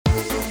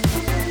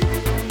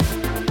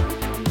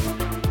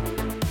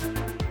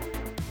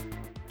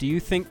Do you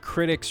think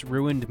critics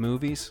ruined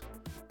movies?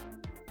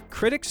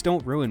 Critics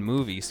don't ruin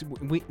movies.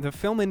 The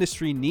film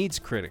industry needs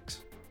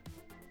critics.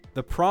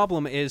 The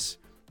problem is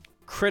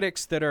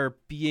critics that are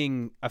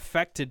being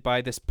affected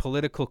by this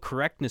political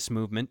correctness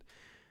movement,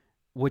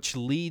 which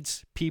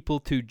leads people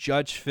to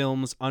judge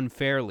films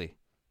unfairly.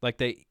 Like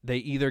they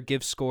either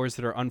give scores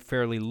that are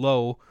unfairly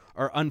low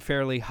or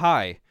unfairly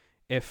high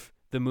if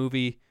the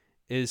movie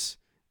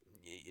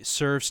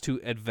serves to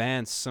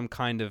advance some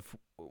kind of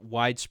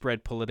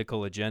widespread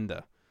political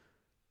agenda.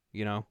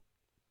 You know?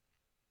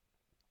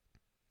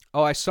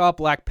 Oh, I saw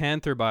Black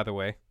Panther, by the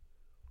way.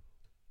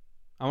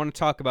 I want to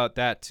talk about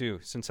that, too,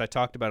 since I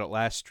talked about it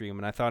last stream,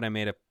 and I thought I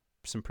made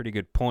some pretty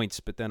good points,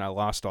 but then I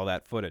lost all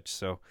that footage,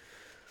 so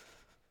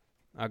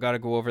I got to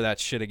go over that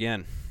shit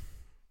again.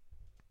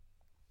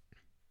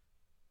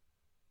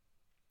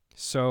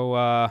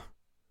 So,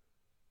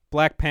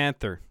 Black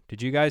Panther.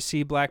 Did you guys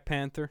see Black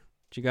Panther?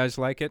 Did you guys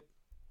like it?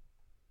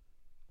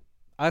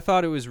 I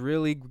thought it was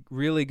really,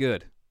 really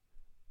good.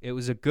 It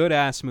was a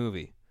good-ass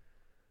movie.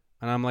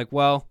 And I'm like,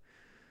 well,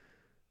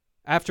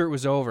 after it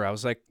was over, I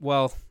was like,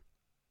 well,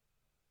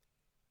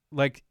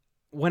 like,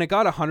 when it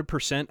got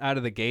 100% out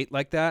of the gate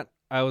like that,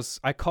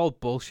 I called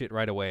bullshit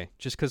right away.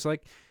 Just because,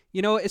 like,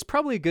 you know, it's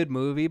probably a good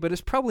movie, but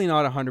it's probably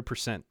not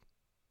 100%,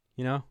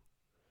 you know?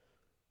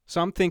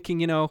 So I'm thinking,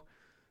 you know,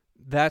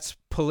 that's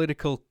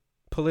political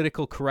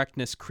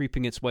correctness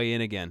creeping its way in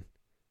again,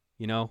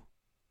 you know,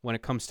 when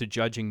it comes to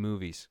judging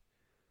movies.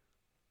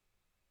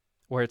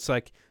 Where it's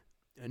like,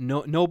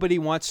 nobody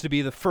wants to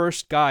be the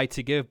first guy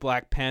to give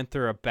Black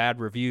Panther a bad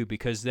review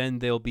because then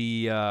they'll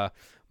be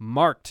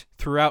marked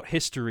throughout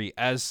history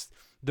as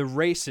the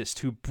racist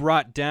who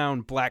brought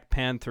down Black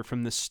Panther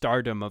from the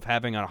stardom of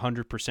having a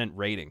 100%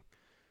 rating.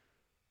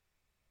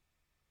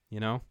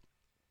 You know?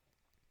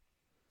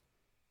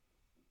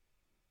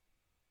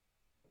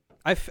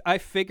 I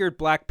figured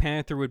Black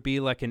Panther would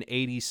be like an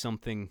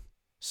 80-something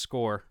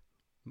score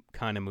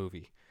kind of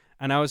movie.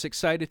 And I was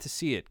excited to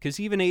see it, because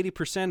even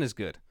 80% is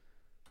good.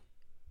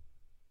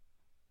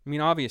 I mean,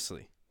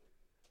 obviously.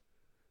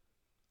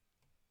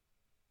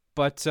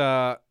 But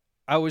I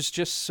was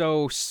just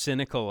so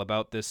cynical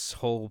about this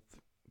whole...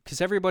 Because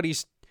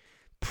everybody's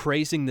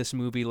praising this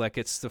movie like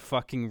it's the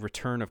fucking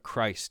Return of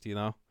Christ, you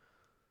know?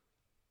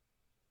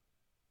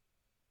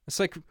 It's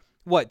like,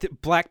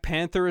 what, Black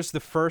Panther is the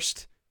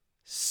first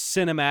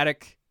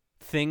cinematic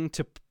thing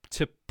to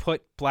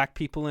put black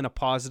people in a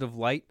positive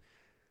light?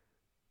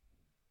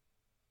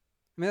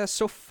 I mean, that's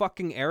so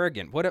fucking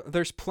arrogant.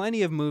 There's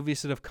plenty of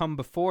movies that have come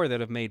before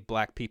that have made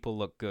black people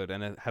look good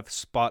and have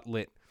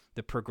spotlit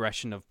the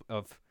progression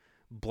of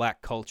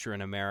black culture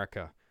in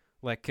America.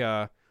 Like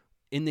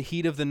In the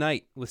Heat of the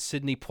Night with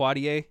Sidney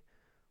Poitier,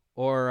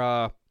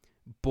 or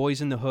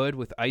Boys in the Hood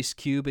with Ice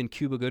Cube and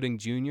Cuba Gooding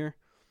Jr.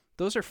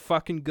 Those are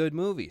fucking good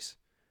movies.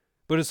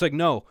 But it's like,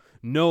 no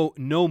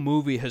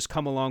movie has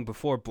come along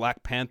before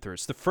Black Panther.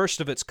 It's the first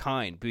of its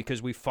kind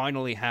because we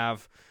finally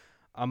have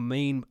a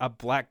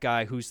black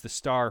guy who's the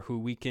star who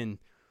we can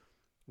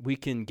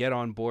get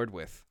on board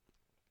with.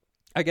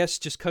 I guess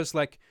just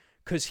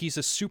because he's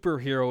a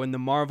superhero in the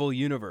Marvel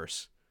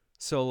universe.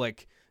 So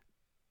like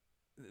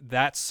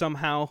that's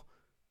somehow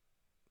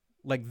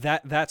like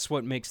that's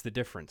what makes the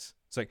difference.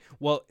 It's like,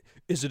 well,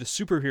 is it a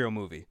superhero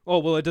movie? Oh,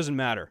 well, it doesn't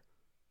matter.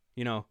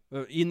 You know,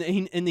 in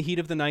the Heat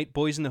of the Night,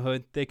 Boys in the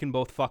Hood, they can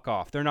both fuck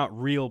off. They're not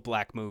real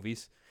black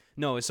movies.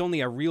 No, it's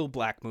only a real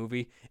black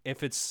movie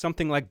if it's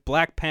something like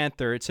Black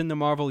Panther. It's in the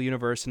Marvel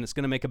universe and it's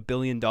going to make $1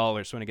 billion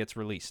when it gets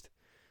released.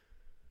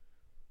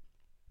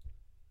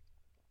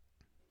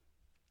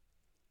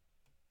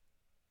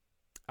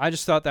 I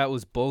just thought that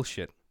was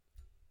bullshit.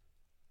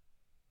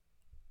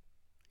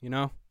 You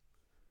know?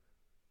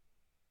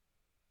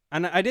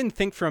 And I didn't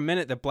think for a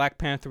minute that Black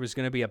Panther was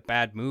going to be a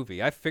bad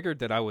movie. I figured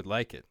that I would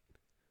like it.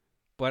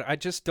 But I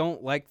just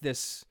don't like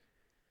this.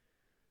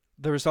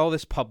 There was all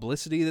this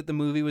publicity that the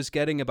movie was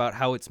getting about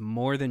how it's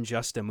more than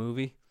just a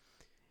movie.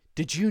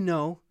 Did you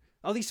know?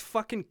 All these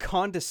fucking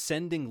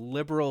condescending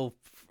liberal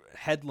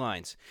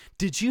headlines.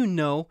 Did you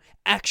know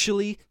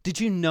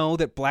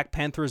that Black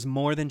Panther is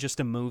more than just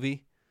a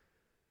movie?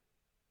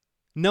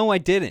 No, I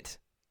didn't.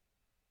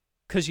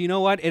 Because you know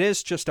what? It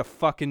is just a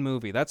fucking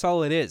movie. That's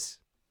all it is.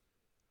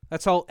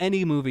 That's all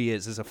any movie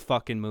is a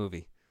fucking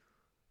movie.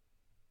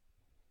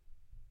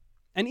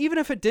 And even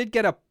if it did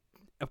get a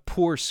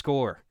poor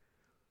score,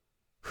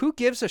 who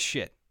gives a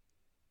shit?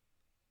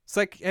 It's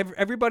like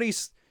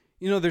everybody's,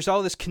 you know, there's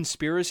all this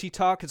conspiracy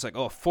talk. It's like,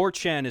 oh,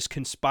 4chan is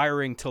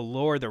conspiring to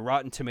lower the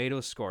Rotten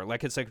Tomatoes score.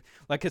 Like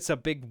it's a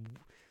big,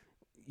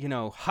 you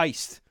know,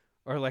 heist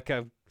or like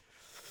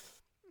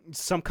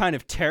some kind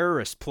of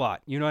terrorist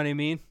plot. You know what I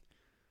mean?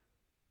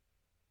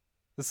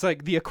 It's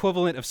like the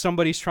equivalent of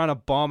somebody's trying to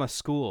bomb a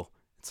school.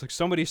 It's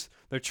like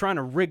they're trying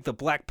to rig the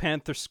Black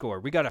Panther score.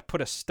 We got to put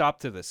a stop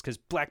to this because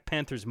Black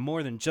Panther's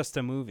more than just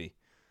a movie.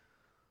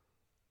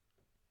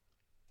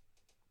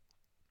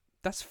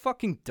 That's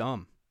fucking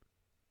dumb.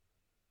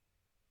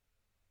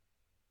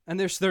 And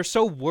they're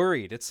so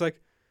worried. It's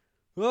like,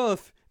 well,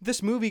 if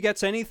this movie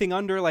gets anything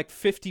under like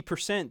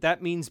 50%,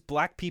 that means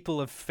black people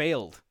have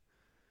failed.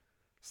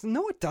 So,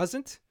 no, it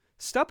doesn't.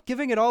 Stop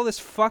giving it all this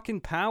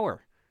fucking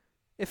power.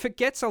 If it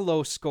gets a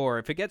low score,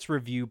 if it gets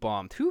review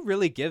bombed, who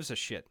really gives a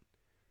shit?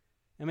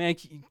 I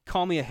mean,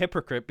 call me a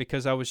hypocrite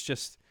because I was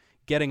just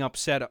getting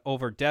upset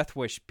over Death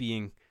Wish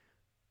being,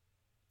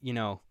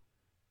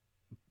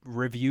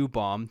 review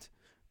bombed.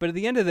 But at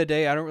the end of the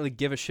day, I don't really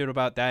give a shit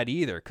about that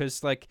either.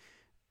 Because,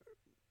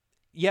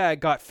 yeah, it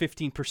got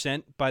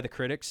 15% by the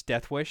critics,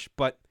 Death Wish,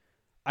 but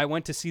I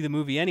went to see the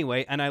movie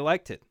anyway, and I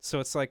liked it. So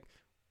it's like,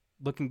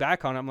 looking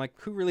back on it, I'm like,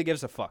 who really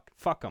gives a fuck?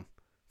 Fuck them.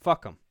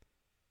 Fuck them.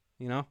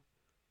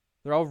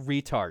 They're all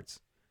retards.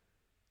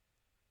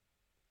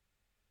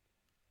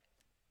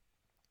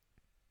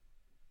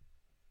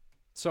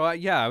 So,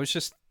 I was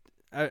just...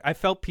 I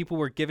felt people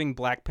were giving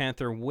Black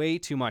Panther way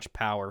too much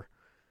power.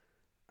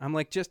 I'm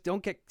like, just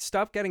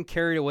stop getting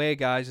carried away,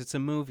 guys. It's a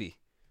movie.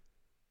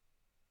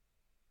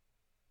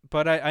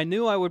 But I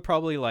knew I would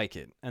probably like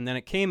it. And then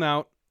it came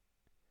out.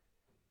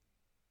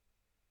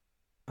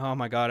 Oh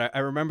my God. I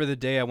remember the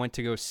day I went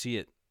to go see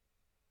it.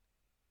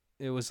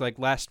 It was like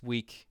last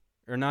week,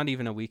 or not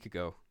even a week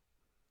ago.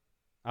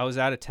 I was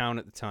out of town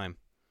at the time.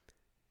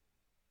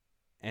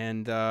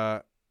 And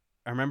I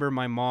remember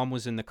my mom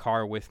was in the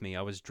car with me.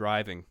 I was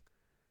driving.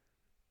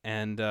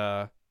 And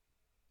on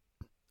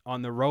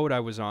the road I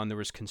was on, there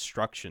was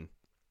construction.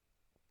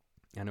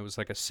 And it was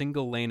like a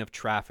single lane of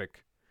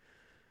traffic.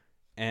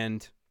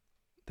 And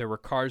there were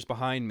cars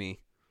behind me.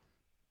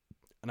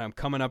 And I'm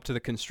coming up to the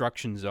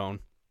construction zone.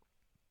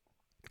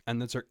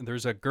 And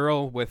there's a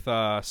girl with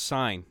a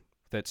sign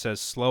that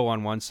says slow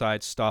on one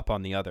side, stop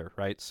on the other,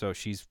 right? So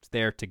she's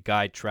there to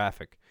guide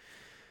traffic.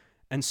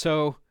 And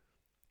so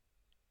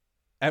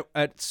my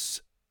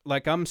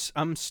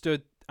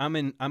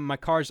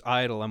car's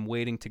idle, I'm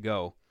waiting to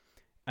go.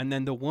 And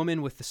then the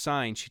woman with the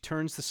sign, she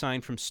turns the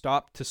sign from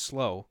stop to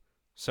slow,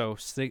 so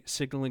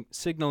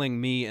signaling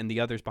me and the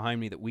others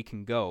behind me that we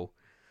can go.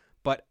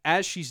 But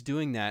as she's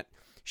doing that,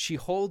 she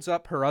holds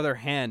up her other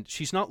hand.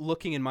 She's not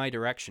looking in my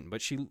direction,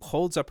 but she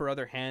holds up her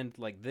other hand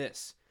like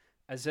this,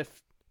 as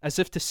if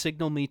to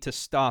signal me to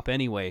stop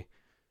anyway,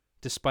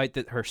 despite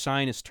that her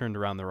sign is turned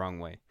around the wrong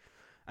way.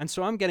 And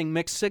so I'm getting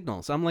mixed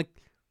signals. I'm like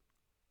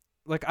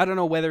I don't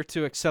know whether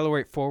to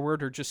accelerate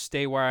forward or just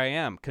stay where I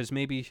am, because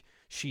maybe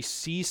she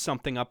sees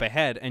something up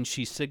ahead and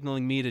she's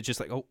signaling me to just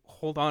like, oh,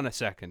 hold on a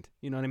second.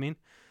 You know what I mean?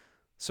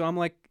 So I'm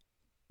like,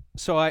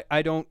 so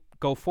I don't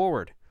go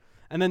forward.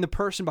 And then the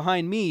person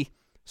behind me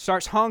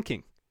starts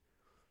honking.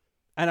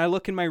 And I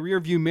look in my rear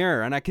view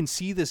mirror and I can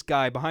see this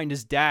guy behind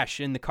his dash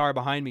in the car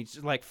behind me,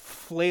 just like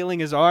flailing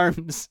his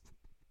arms.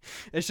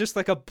 It's just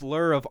like a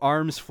blur of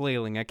arms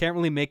flailing. I can't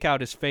really make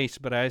out his face,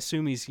 but I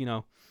assume he's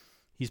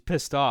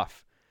pissed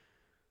off.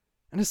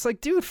 And it's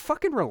like, dude,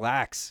 fucking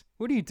relax.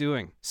 What are you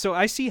doing? So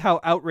I see how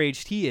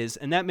outraged he is,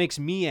 and that makes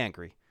me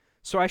angry.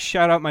 So I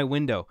shout out my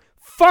window,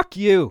 fuck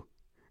you.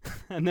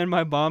 And then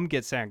my mom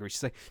gets angry.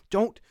 She's like,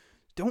 don't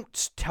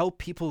tell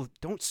people,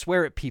 don't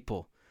swear at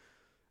people.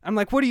 I'm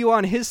like, what are you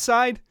on his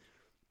side?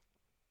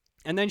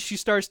 And then she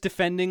starts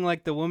defending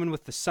like the woman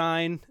with the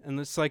sign, and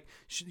it's like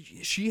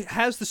she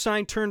has the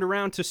sign turned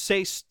around to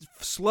say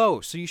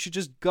slow, so you should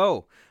just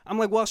go. I'm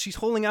like, well, she's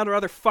holding out her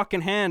other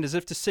fucking hand as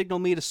if to signal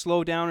me to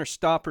slow down or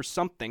stop or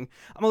something.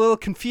 I'm a little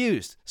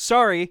confused.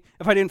 Sorry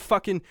if I didn't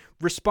fucking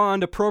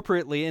respond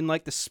appropriately in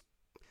like the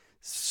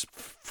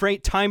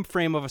time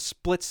frame of a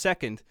split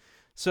second.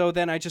 So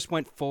then I just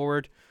went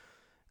forward,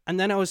 and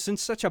then I was in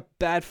such a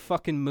bad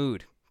fucking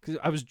mood because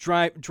I was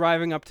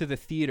driving up to the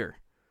theater.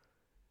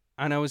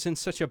 And I was in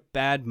such a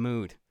bad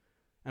mood.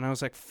 And I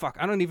was like, fuck,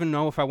 I don't even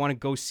know if I want to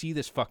go see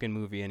this fucking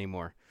movie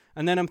anymore.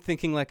 And then I'm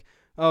thinking like,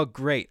 oh,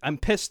 great. I'm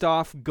pissed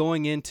off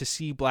going in to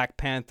see Black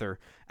Panther.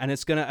 And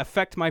it's going to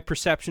affect my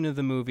perception of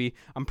the movie.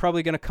 I'm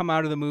probably going to come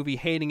out of the movie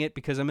hating it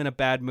because I'm in a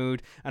bad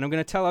mood. And I'm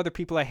going to tell other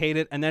people I hate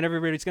it. And then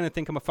everybody's going to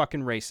think I'm a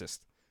fucking racist.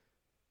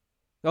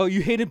 Oh,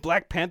 you hated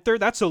Black Panther?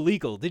 That's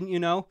illegal. Didn't you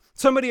know?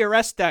 Somebody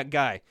arrest that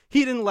guy.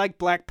 He didn't like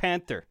Black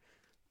Panther.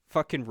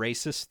 Fucking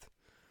racist.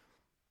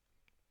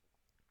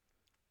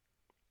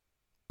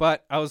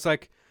 But I was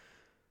like,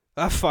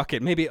 fuck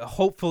it. Maybe,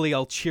 hopefully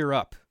I'll cheer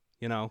up,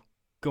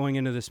 going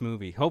into this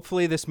movie.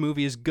 Hopefully this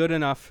movie is good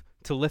enough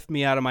to lift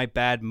me out of my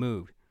bad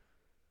mood.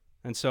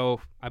 And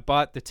so I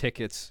bought the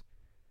tickets,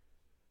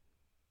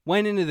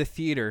 went into the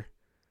theater,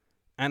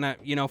 and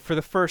for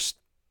the first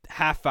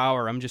half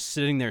hour, I'm just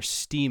sitting there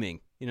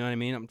steaming. You know what I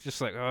mean? I'm just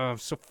like, oh, I'm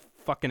so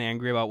fucking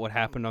angry about what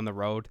happened on the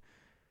road.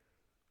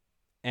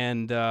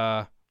 And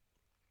I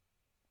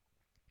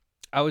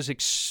was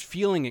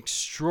feeling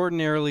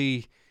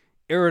extraordinarily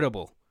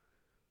irritable,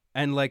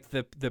 and like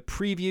the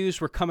previews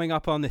were coming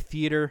up on the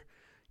theater,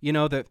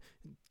 the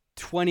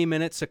 20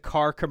 minutes of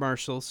car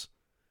commercials,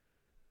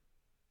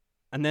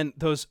 and then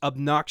those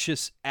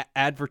obnoxious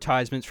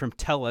advertisements from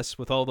TELUS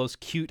with all those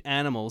cute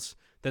animals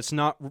that's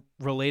not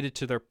related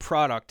to their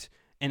product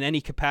in any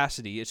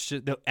capacity. It's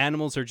just the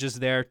animals are just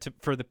there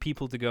for the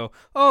people to go,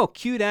 oh,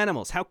 cute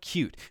animals, how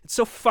cute, it's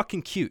so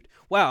fucking cute,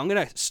 wow, I'm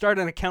gonna start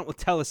an account with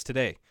TELUS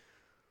today.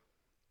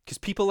 Because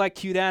people like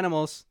cute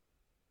animals.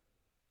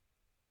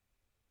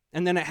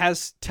 And then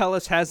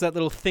TELUS has that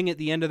little thing at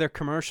the end of their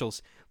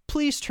commercials.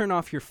 Please turn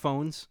off your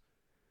phones.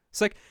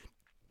 It's like,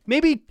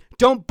 maybe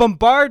don't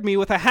bombard me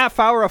with a half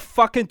hour of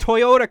fucking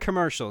Toyota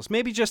commercials.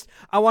 Maybe just,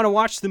 I want to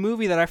watch the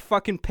movie that I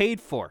fucking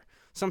paid for.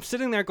 So I'm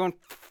sitting there going,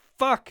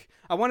 fuck.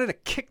 I wanted to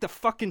kick the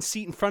fucking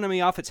seat in front of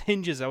me off its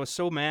hinges. I was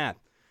so mad.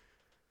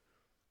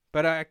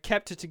 But I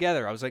kept it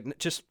together. I was like,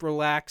 just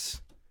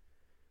relax.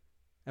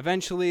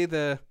 Eventually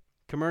the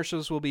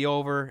commercials will be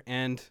over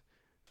and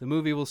the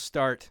movie will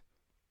start.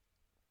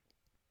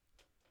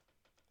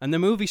 And the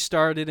movie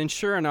started, and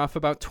sure enough,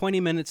 about 20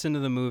 minutes into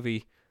the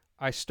movie,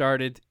 I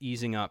started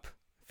easing up,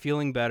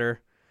 feeling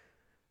better.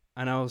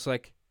 And I was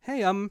like,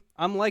 hey, I'm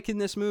liking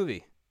this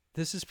movie.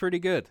 This is pretty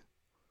good.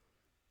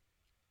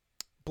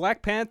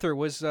 Black Panther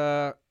was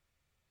it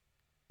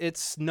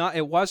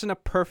wasn't a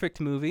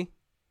perfect movie,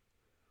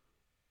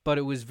 but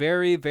it was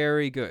very,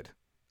 very good.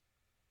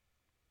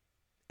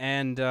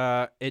 And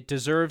it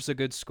deserves a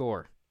good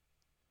score.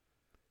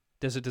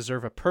 Does it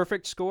deserve a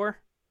perfect score?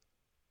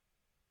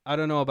 I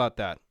don't know about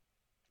that.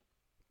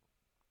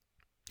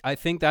 I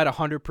think that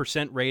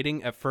 100%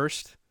 rating at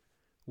first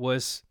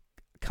was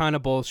kind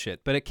of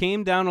bullshit, but it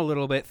came down a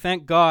little bit.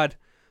 Thank God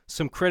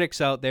some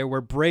critics out there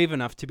were brave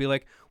enough to be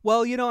like,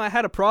 well, I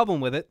had a problem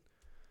with it.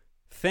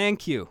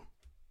 Thank you.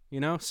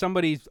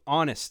 Somebody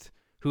honest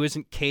who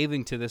isn't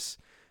caving to this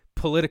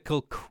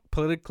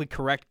politically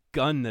correct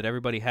gun that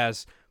everybody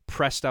has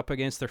pressed up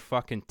against their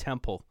fucking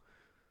temple.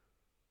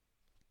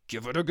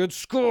 Give it a good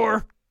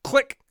score.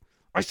 Click.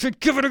 I said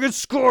give it a good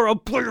score. I'll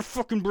blow your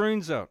fucking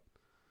brains out.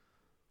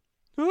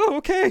 Oh,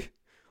 okay.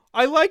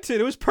 I liked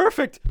it. It was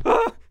perfect.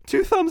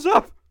 2 thumbs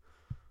up.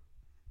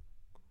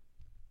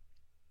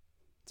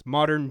 It's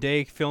modern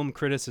day film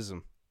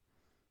criticism.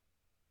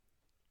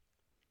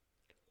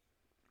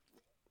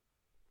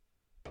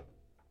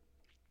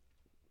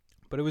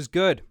 But it was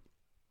good.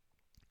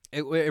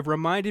 It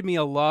reminded me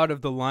a lot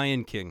of The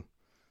Lion King.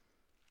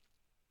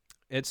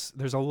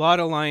 There's a lot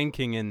of Lion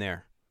King in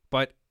there,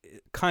 but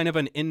kind of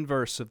an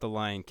inverse of The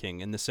Lion King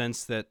in the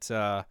sense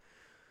that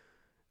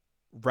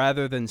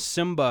rather than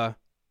Simba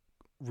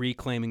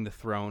reclaiming the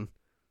throne,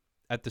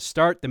 at the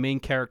start the main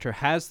character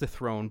has the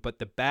throne, but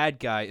the bad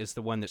guy is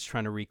the one that's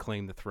trying to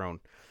reclaim the throne,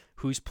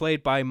 who's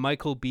played by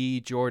Michael B.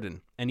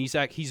 Jordan, and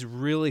he's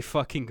really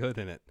fucking good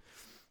in it.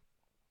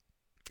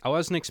 I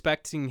wasn't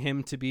expecting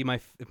him to be my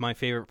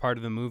favorite part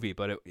of the movie,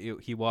 but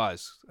he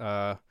was.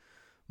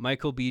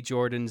 Michael B.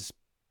 Jordan's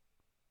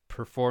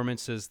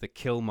performance as the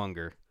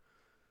Killmonger.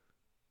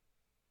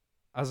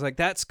 I was like,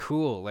 that's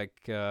cool. Like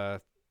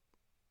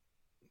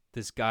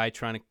this guy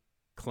trying to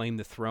claim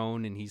the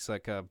throne, and he's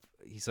like a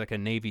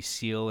Navy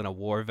SEAL and a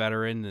war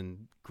veteran,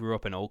 and grew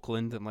up in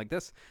Oakland. I'm like,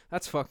 that's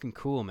fucking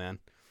cool, man.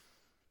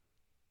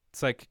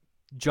 It's like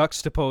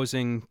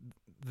juxtaposing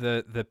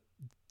the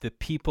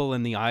people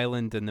in the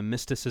island and the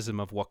mysticism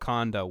of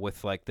Wakanda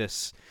with like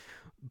this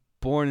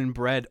born and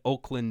bred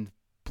Oakland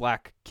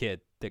black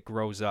kid that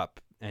grows up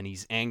and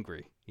he's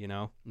angry,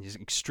 he's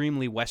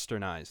extremely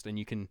westernized, and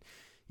you can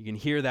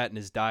hear that in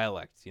his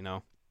dialect,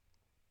 It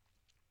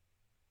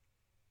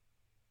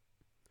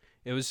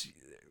was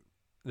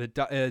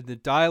the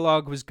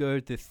dialogue was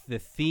good, the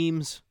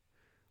themes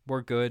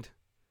were good.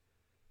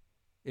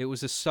 It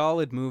was a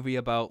solid movie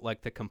about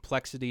like the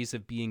complexities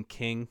of being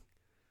king.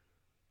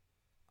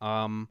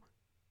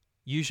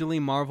 Usually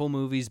Marvel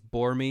movies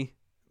bore me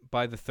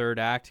by the third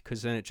act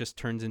because then it just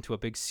turns into a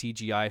big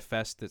CGI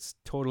fest that's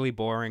totally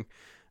boring,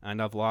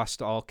 and I've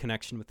lost all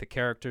connection with the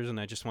characters, and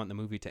I just want the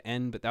movie to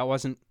end. But that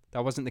wasn't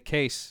the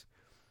case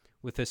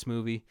with this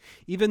movie.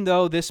 Even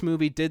though this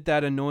movie did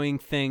that annoying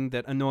thing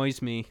that annoys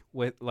me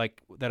with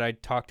like that I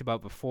talked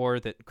about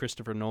before that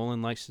Christopher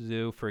Nolan likes to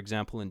do, for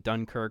example in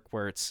Dunkirk,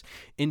 where it's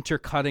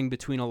intercutting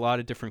between a lot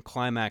of different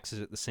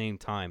climaxes at the same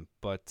time.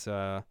 But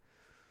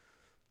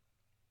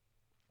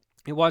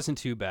it wasn't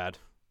too bad.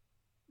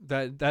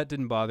 That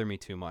didn't bother me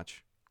too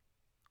much.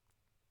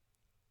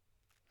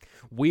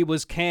 We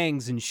was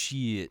Kangs and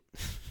shit.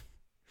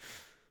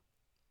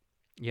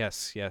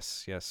 Yes.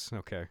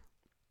 Okay.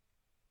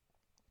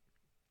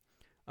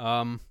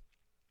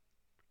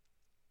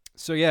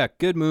 So yeah,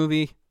 good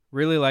movie.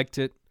 Really liked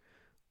it.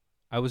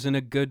 I was in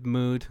a good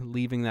mood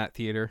leaving that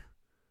theater.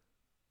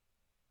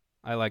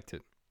 I liked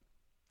it.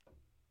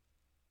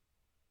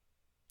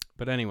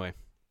 But anyway,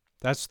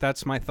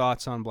 that's my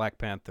thoughts on Black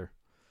Panther.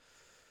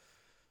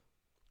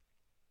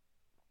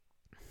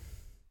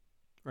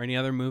 Or any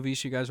other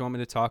movies you guys want me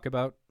to talk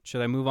about?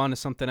 Should I move on to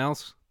something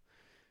else?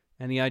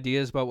 Any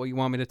ideas about what you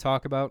want me to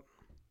talk about?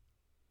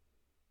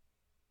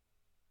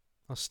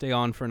 I'll stay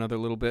on for another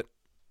little bit.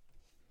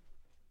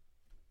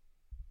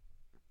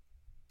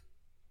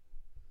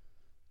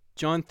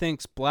 John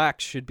thinks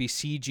blacks should be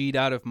CG'd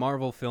out of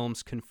Marvel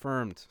films.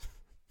 Confirmed.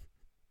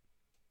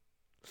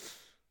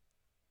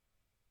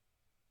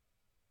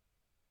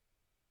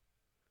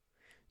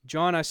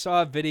 John, I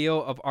saw a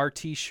video of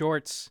RT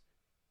Shorts.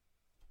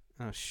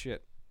 Oh,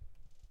 shit.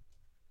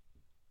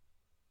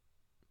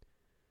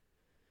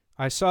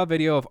 I saw a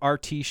video of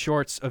RT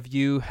shorts of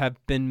you have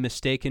been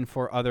mistaken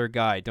for other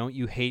guy. Don't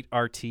you hate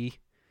RT?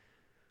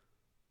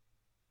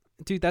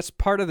 Dude, that's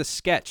part of the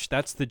sketch.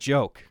 That's the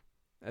joke,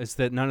 is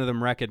that none of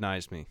them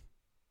recognize me.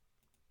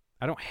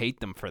 I don't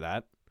hate them for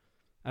that.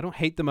 I don't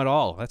hate them at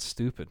all. That's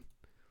stupid.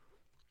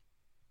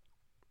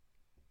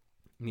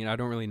 I mean, I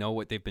don't really know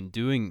what they've been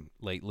doing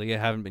lately. I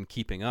haven't been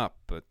keeping up,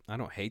 but I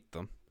don't hate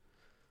them.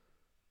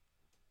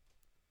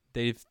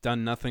 They've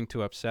done nothing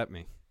to upset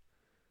me.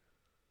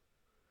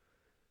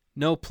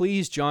 No,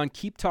 please, John,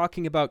 keep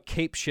talking about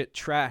Cape shit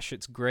trash.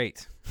 It's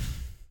great.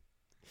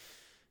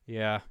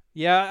 Yeah,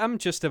 I'm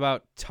just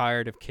about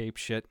tired of Cape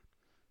shit.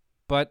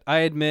 But I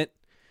admit,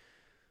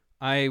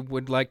 I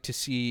would like to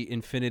see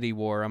Infinity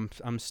War.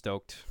 I'm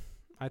stoked.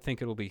 I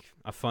think it'll be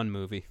a fun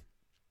movie.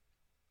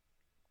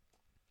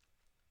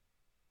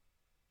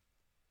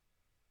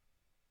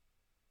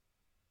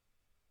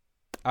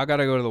 I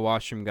gotta go to the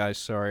washroom, guys.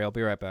 Sorry, I'll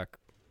be right back.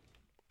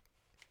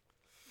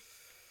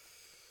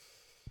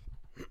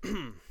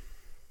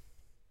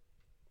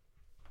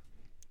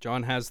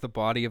 John has the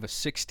body of a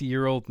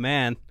 60-year-old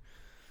man.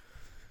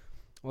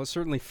 Well, it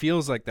certainly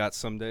feels like that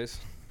some days.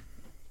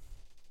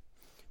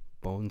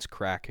 Bones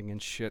cracking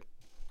and shit.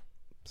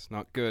 It's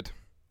not good.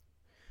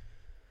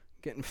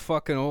 Getting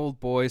fucking old,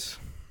 boys.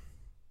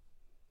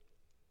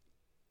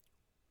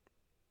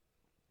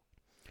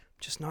 I'm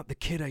just not the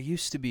kid I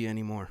used to be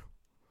anymore.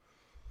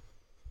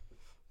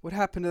 What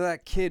happened to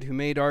that kid who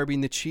made Arby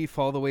and the Chief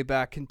all the way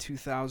back in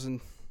 2000...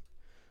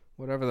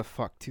 whatever the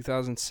fuck,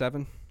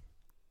 2007?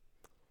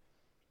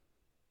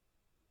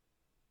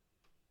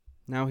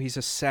 Now he's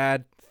a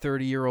sad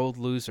 30-year-old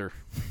loser.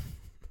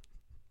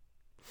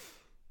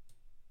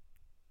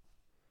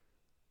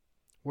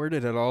 Where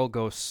did it all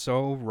go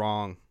so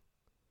wrong?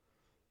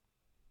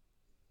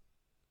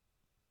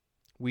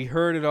 We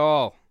heard it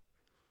all.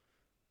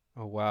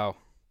 Oh, wow.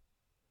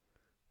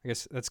 I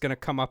guess that's going to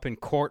come up in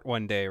court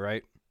one day,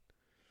 right?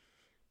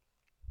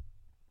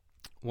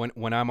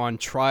 When I'm on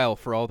trial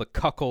for all the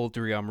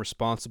cuckoldry I'm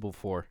responsible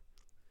for.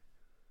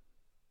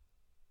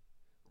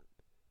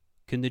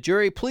 Can the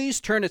jury please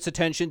turn its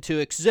attention to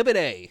Exhibit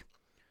A?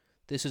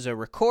 This is a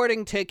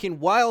recording taken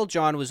while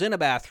John was in a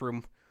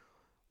bathroom,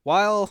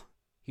 while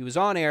he was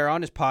on air on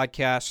his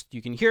podcast.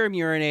 You can hear him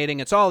urinating.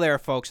 It's all there,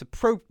 folks.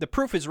 The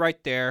proof is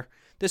right there.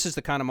 This is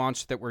the kind of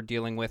monster that we're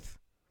dealing with.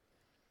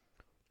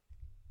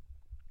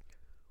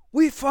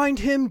 We find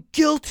him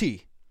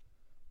guilty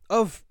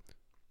of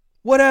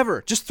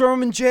whatever. Just throw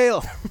him in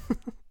jail.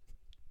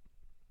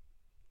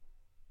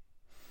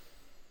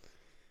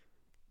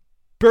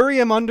 Bury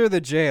him under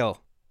the jail.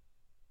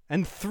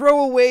 And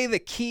throw away the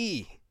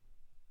key.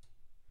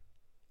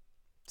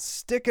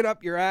 Stick it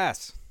up your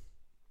ass.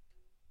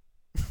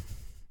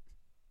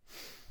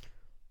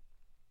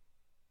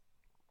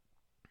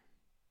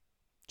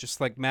 Just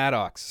like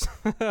Maddox.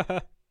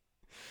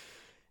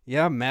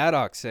 Yeah,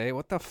 Maddox, eh?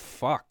 What the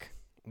fuck?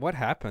 What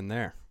happened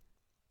there?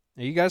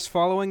 Are you guys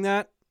following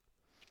that?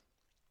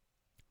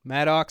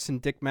 Maddox and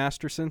Dick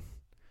Masterson?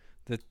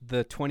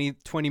 The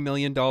 $20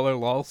 million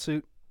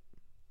lawsuit?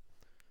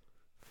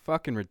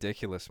 Fucking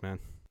ridiculous, man.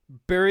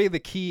 Bury the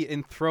key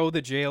and throw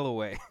the jail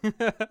away.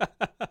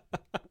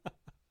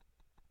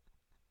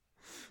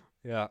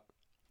 Yeah.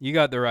 You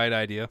got the right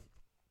idea.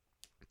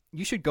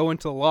 You should go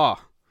into law.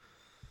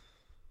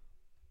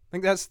 I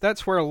think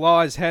that's where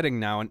law is heading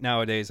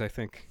nowadays, I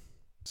think.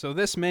 So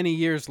this many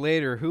years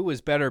later, who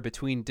was better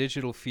between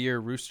Digital Fear,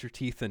 Rooster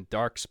Teeth, and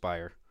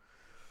Darkspire?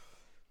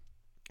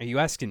 Are you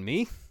asking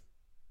me?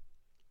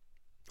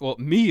 Well,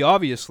 me,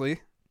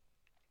 obviously.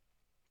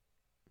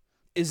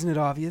 Isn't it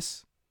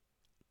obvious?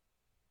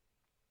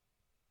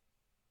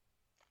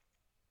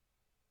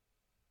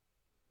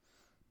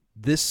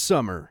 This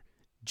summer,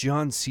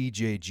 John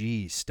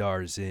CJG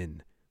stars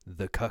in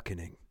The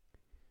Cuckening.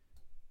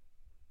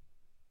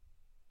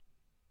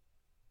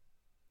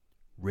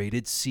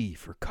 Rated C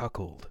for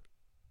cuckold.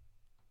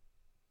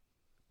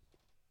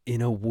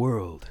 In a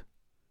world.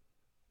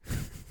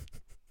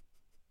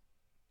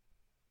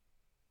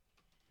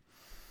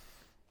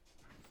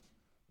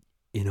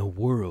 In a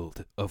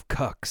world of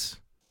cucks,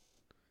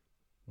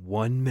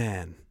 one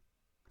man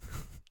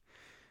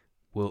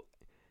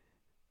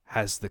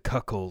has the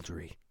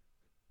cuckoldry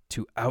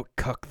to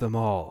out-cuck them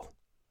all.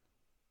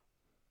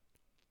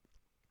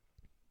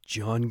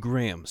 John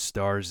Graham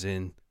stars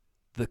in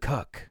The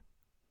Cuck.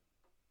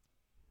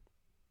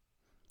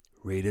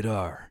 Rated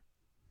R.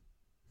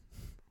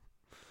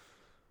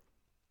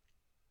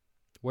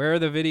 Where are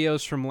the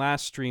videos from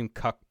last stream,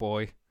 cuck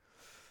boy?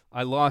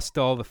 I lost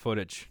all the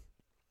footage.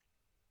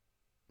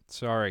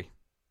 Sorry.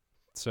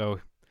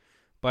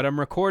 But I'm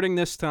recording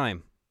this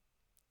time.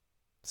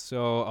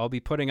 So I'll be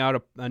putting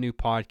out a new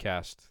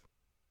podcast.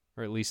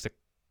 Or at least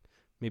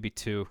maybe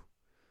two.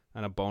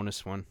 And a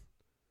bonus one.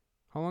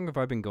 How long have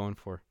I been going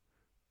for?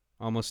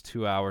 Almost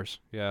 2 hours.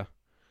 Yeah.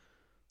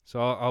 So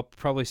I'll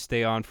probably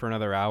stay on for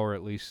another hour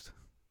at least.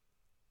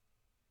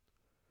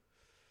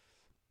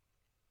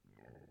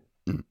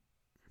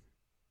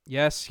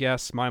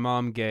 Yes, my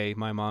mom gay.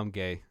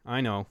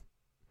 I know.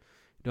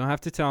 You don't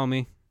have to tell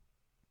me.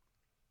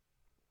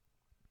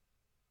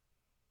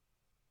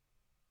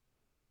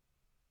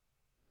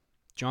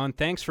 John,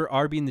 thanks for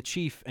being the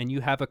chief, and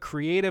you have a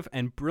creative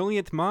and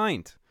brilliant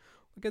mind.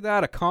 Look at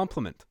that, a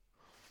compliment.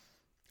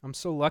 I'm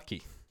so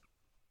lucky.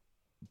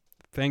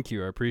 Thank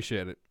you, I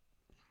appreciate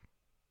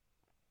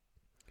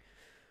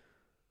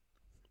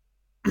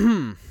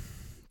it.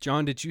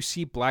 John, did you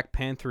see Black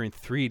Panther in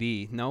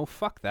 3D? No,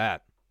 fuck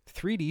that.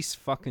 3D's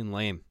fucking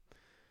lame.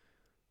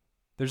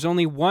 There's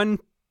only one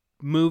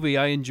movie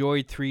I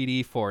enjoyed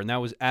 3D for, and that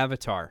was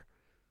Avatar.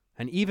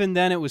 And even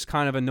then it was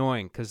kind of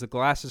annoying because the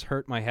glasses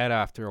hurt my head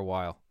after a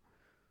while.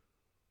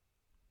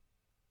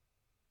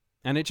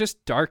 And it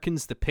just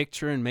darkens the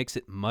picture and makes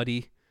it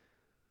muddy.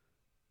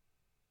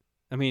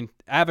 I mean,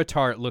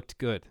 Avatar, it looked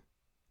good.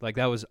 Like,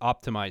 that was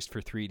optimized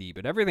for 3D.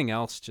 But everything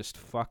else just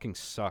fucking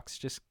sucks.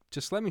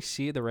 Just let me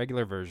see the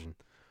regular version.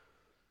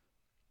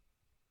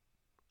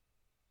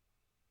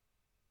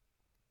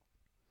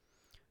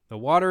 The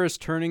water is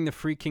turning the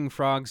freaking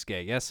frogs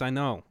gay. Yes, I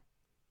know.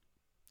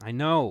 I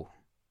know.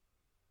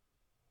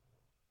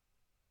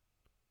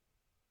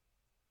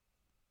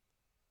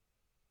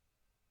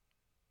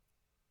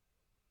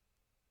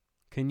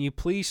 Can you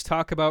please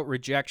talk about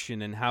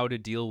rejection and how to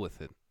deal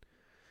with it?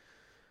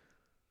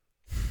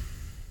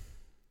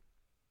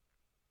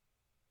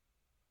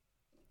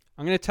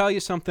 I'm going to tell you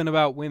something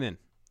about women,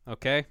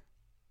 okay?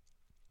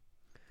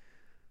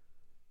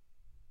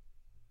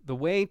 The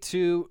way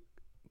to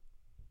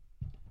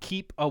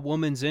keep a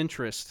woman's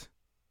interest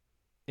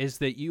is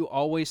that you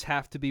always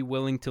have to be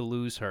willing to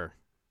lose her.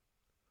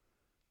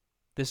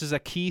 This is a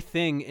key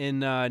thing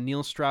in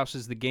Neil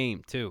Strauss's The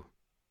Game, too.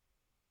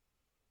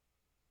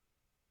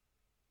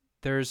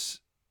 There's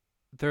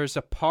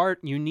a part,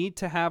 you need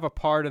to have a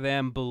part of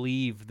them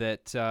believe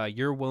that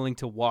you're willing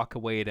to walk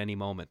away at any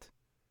moment.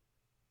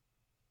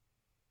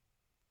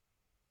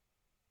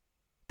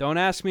 Don't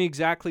ask me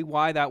exactly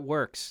why that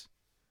works.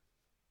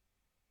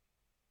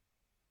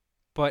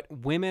 But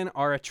women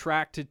are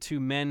attracted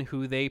to men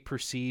who they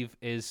perceive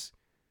is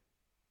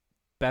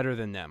better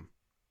than them.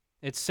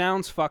 It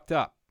sounds fucked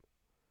up.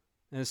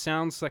 And it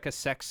sounds like a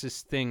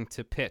sexist thing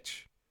to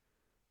pitch.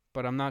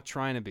 But I'm not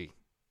trying to be.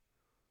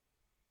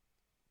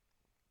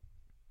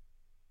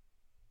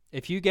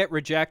 If you get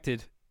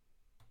rejected,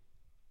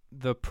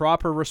 the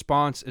proper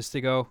response is to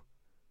go,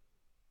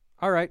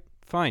 all right,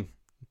 fine.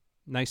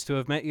 Nice to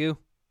have met you.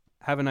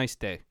 Have a nice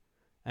day.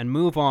 And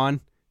move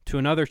on to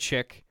another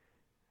chick.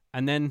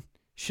 And then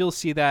she'll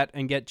see that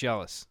and get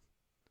jealous.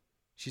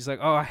 She's like,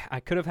 oh, I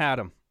could have had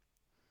him.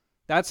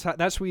 That's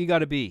where you got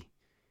to be.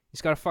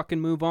 He's got to fucking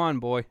move on,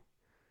 boy.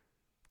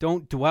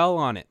 Don't dwell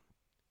on it.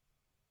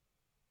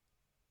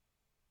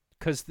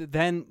 Because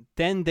then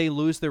they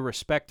lose their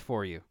respect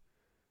for you.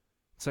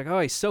 It's like,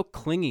 oh, he's so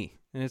clingy.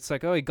 And it's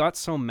like, oh, he got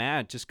so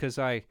mad just because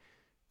I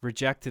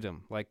rejected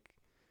him. Like,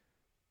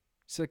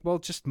 it's like, well,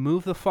 just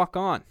move the fuck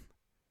on.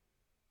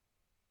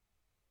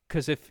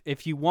 Because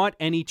if you want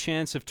any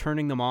chance of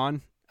turning them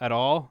on at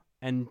all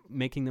and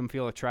making them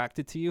feel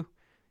attracted to you,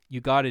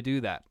 you got to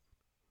do that.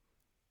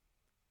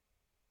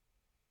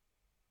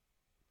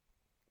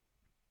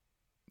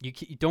 You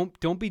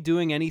don't be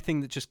doing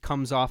anything that just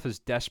comes off as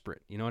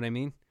desperate. You know what I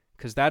mean?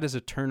 Because that is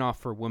a turnoff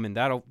for women.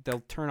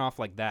 They'll turn off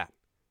like that.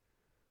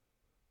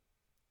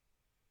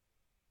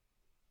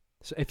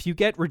 So if you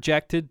get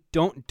rejected,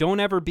 don't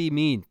ever be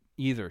mean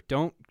either.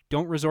 Don't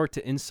resort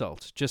to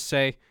insults. Just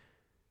say,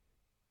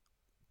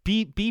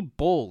 be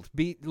bold.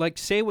 Be like,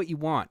 say what you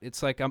want.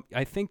 It's like,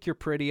 I think you're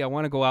pretty. I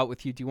want to go out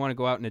with you. Do you want to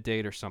go out on a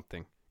date or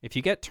something? If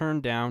you get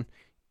turned down,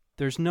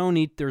 there's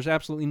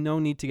absolutely no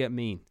need to get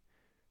mean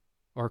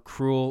or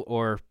cruel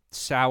or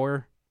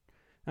sour.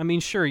 I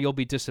mean, sure, you'll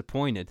be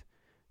disappointed,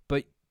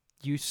 but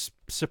you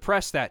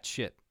suppress that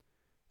shit.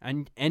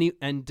 And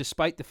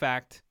despite the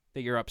fact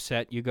that you're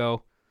upset, you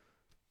go,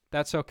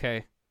 that's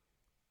okay.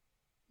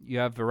 You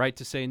have the right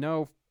to say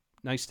no.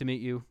 Nice to meet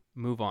you.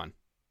 Move on.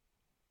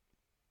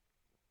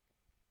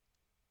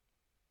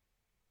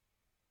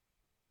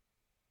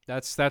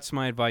 That's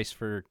my advice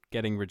for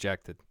getting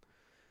rejected.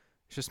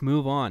 Just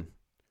move on.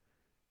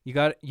 You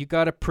got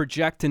to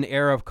project an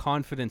air of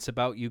confidence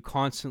about you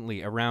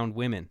constantly around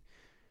women.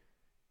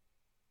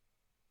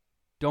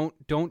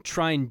 Don't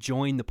try and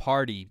join the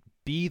party.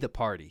 Be the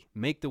party.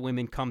 Make the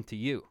women come to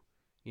you.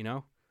 You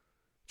know?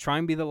 Try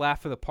and be the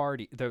laugh of the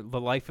party, the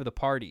life of the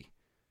party.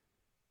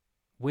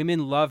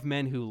 Women love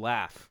men who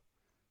laugh,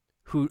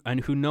 who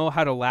know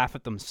how to laugh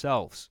at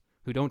themselves,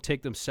 who don't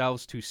take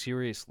themselves too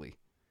seriously.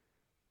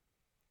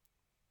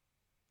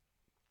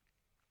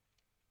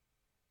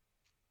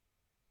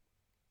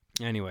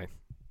 Anyway,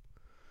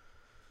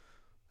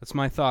 that's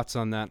my thoughts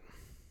on that.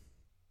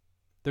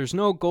 There's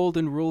no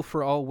golden rule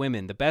for all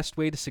women. The best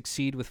way to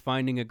succeed with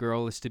finding a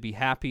girl is to be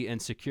happy and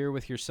secure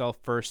with yourself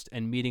first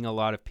and meeting a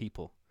lot of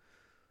people.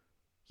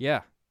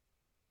 Yeah.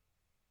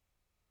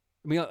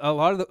 I mean, a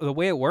lot of the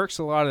way it works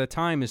a lot of the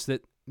time is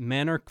that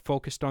men are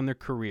focused on their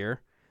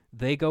career.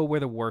 They go where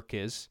the work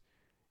is,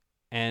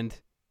 and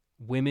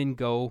women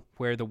go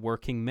where the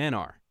working men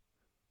are.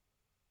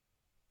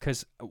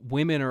 Because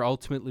women are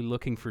ultimately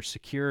looking for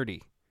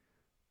security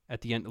at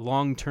the end,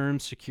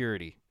 long-term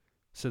security,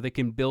 so they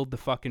can build the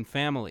fucking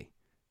family.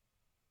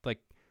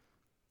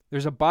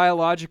 There's a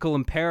biological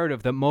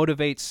imperative that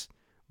motivates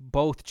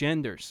both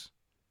genders.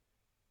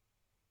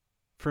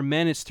 For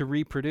men, it's to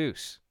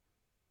reproduce.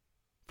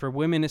 For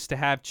women, it's to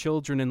have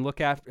children and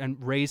look after and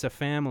raise a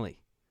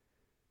family.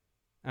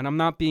 And I'm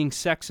not being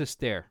sexist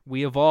there.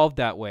 We evolved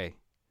that way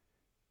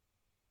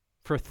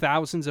for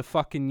thousands of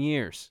fucking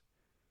years.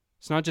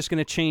 It's not just going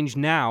to change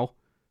now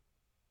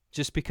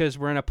just because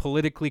we're in a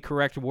politically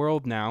correct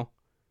world now.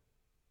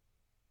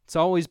 It's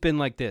always been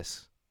like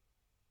this.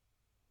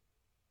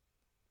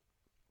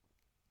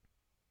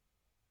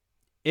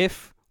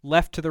 If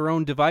left to their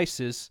own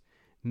devices,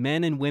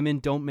 men and women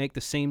don't make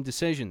the same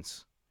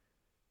decisions.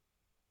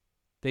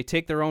 They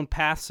take their own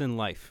paths in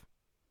life.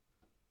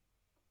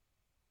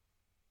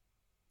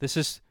 This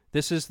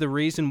is the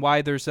reason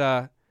why there's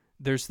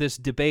this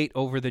debate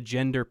over the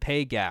gender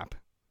pay gap.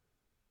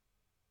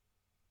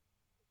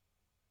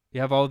 You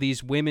have all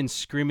these women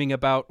screaming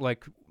about,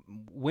 like,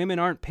 women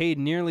aren't paid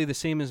nearly the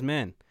same as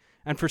men.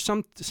 And for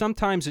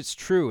sometimes it's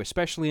true,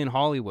 especially in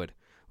Hollywood.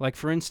 Like,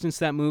 for instance,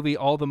 that movie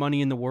All the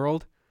Money in the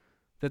World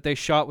that they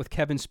shot with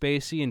Kevin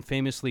Spacey and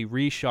famously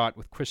reshot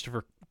with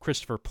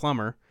Christopher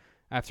Plummer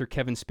after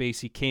Kevin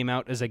Spacey came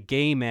out as a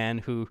gay man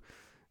who,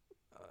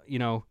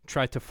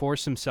 tried to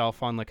force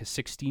himself on like a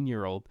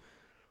 16-year-old.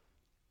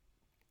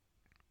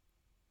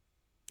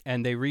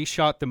 And they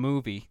reshot the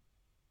movie.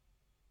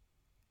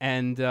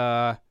 And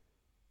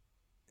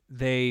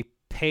they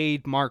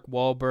paid Mark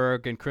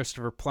Wahlberg and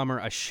Christopher Plummer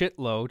a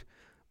shitload,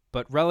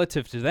 but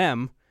relative to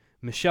them,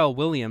 Michelle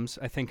Williams,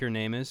 I think her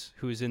name is,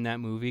 who is in that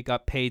movie,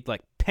 got paid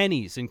like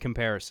pennies in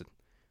comparison.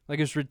 Like,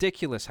 it was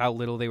ridiculous how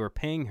little they were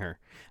paying her.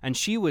 And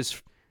she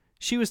was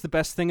the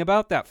best thing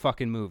about that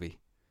fucking movie.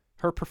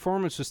 Her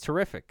performance was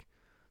terrific.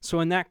 So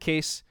in that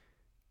case,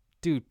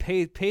 dude,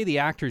 pay the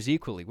actors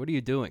equally. What are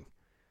you doing?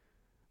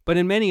 But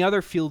in many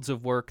other fields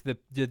of work,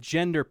 the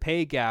gender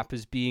pay gap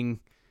is being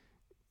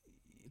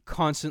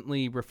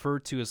constantly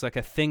referred to as like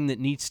a thing that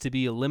needs to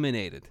be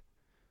eliminated.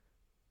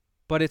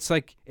 But it's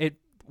like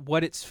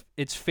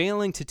it's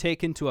failing to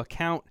take into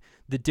account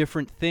the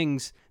different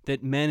things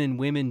that men and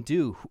women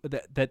do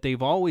that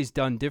they've always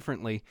done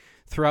differently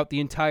throughout the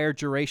entire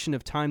duration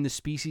of time the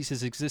species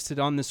has existed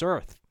on this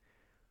earth.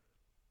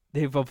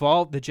 They've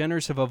evolved, the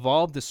genders have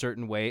evolved a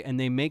certain way, and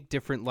they make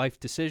different life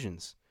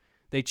decisions.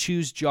 They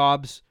choose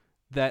jobs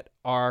that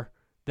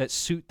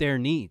suit their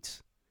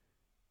needs.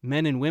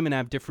 Men and women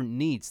have different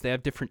needs. They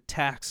have different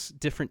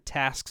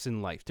tasks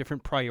in life,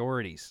 different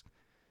priorities.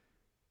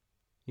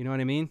 You know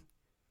what I mean?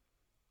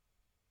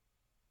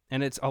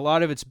 And a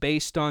lot of it's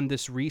based on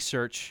this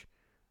research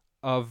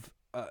of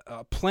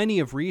plenty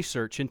of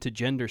research into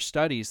gender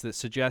studies that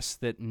suggests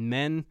that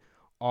men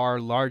are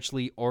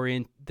largely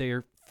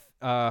they're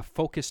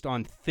focused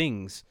on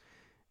things,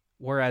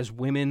 whereas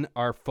women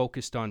are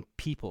focused on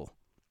people.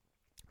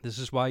 This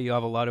is why you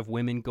have a lot of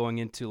women going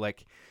into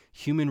like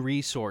human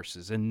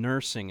resources and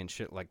nursing and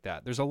shit like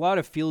that. There's a lot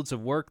of fields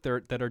of work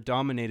that are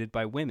dominated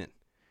by women.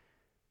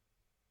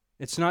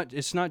 It's not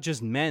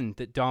just men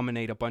that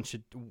dominate a bunch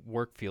of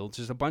work fields.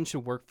 There's a bunch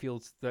of work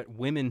fields that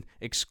women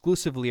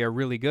exclusively are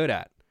really good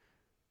at.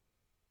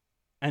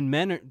 And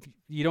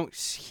you don't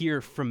hear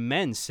from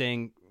men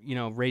saying,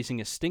 raising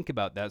a stink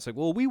about that. It's like,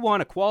 well, we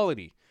want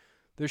equality.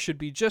 There should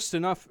be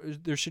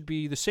there should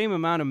be the same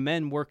amount of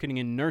men working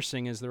in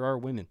nursing as there are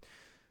women.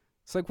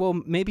 It's like, well,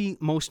 maybe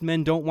most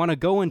men don't want to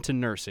go into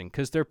nursing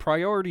because their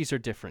priorities are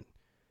different.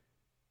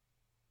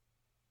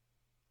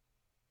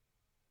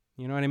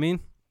 You know what I mean?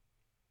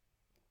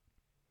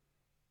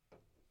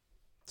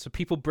 So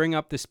people bring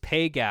up this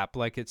pay gap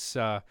like it's,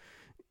 all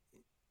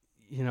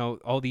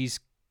these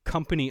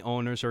company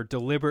owners are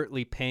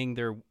deliberately paying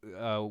their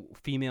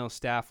female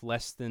staff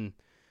less than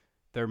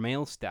their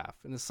male staff.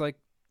 And it's like,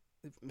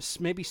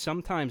 maybe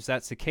sometimes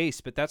that's the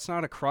case, but that's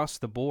not across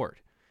the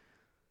board.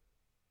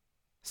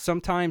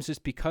 Sometimes it's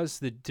because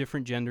the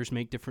different genders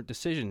make different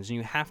decisions, and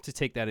you have to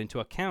take that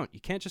into account. You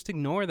can't just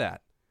ignore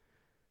that.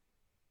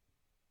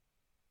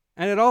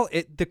 And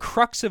the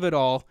crux of it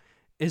all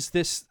is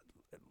this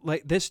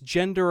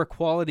gender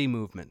equality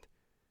movement.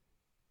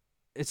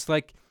 It's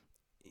like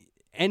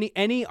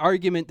any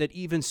argument that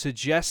even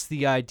suggests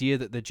the idea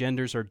that the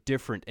genders are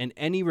different in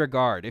any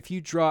regard, if you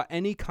draw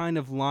any kind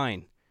of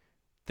line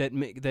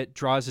that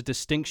draws a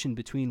distinction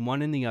between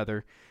one and the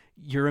other,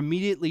 you're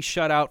immediately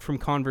shut out from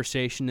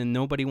conversation and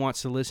nobody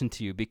wants to listen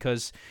to you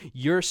because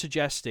you're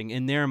suggesting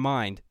in their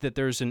mind that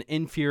there's an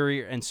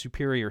inferior and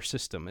superior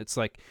system. It's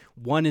like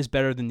one is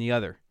better than the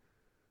other.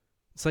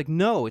 It's like,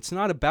 no, it's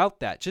not about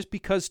that. Just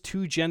because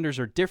two genders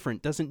are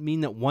different doesn't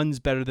mean that one's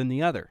better than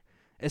the other.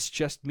 It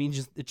just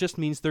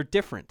means they're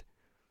different.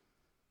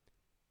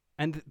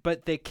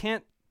 But they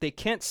can't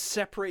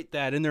separate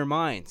that in their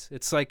minds.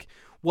 It's like,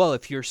 well,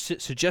 if you're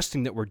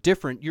suggesting that we're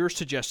different, you're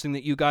suggesting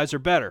that you guys are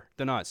better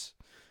than us.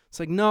 It's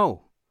like,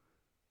 no.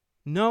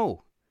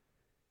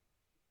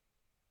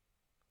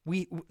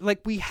 We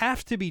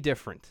have to be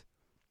different.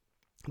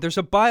 There's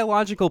a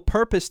biological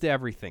purpose to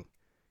everything.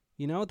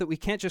 That we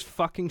can't just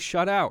fucking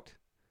shut out.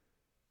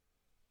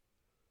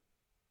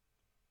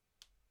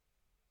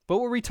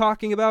 What were we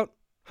talking about?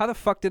 How the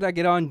fuck did I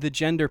get on the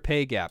gender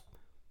pay gap?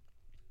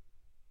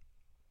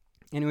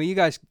 Anyway, you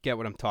guys get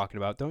what I'm talking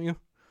about, don't you?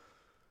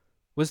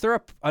 Was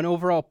there an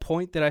overall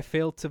point that I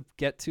failed to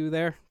get to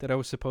there that I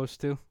was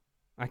supposed to?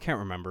 I can't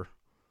remember.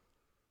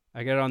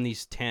 I get on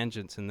these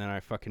tangents and then I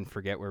fucking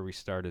forget where we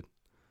started.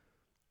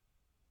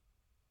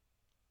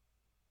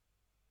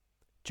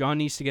 John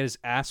needs to get his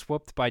ass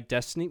whooped by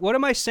Destiny. What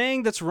am I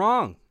saying that's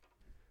wrong?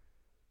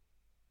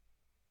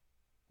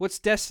 What's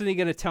Destiny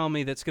going to tell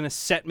me that's going to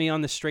set me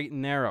on the straight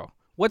and narrow?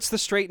 What's the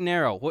straight and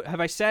narrow?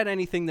 Have I said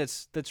anything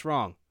that's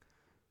wrong?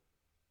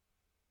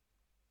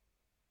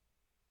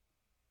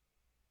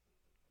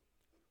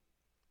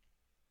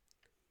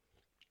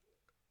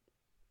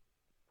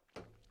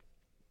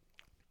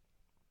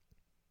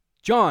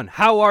 John,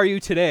 how are you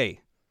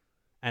today?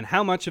 And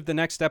how much of the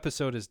next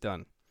episode is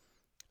done?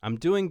 I'm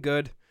doing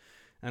good,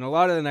 and a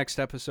lot of the next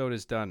episode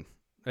is done.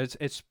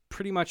 It's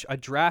pretty much a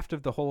draft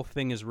of the whole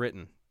thing is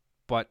written,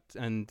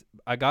 and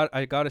I got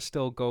to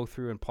still go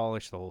through and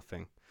polish the whole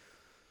thing.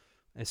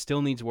 It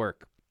still needs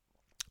work.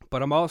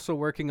 But I'm also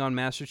working on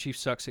Master Chief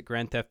Sucks at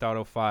Grand Theft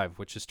Auto 5,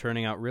 which is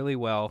turning out really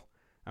well.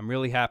 I'm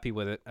really happy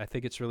with it. I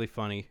think it's really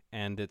funny,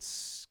 and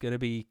it's going to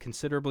be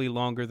considerably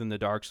longer than the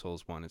Dark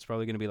Souls one. It's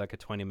probably going to be like a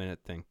 20-minute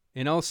thing.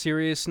 In all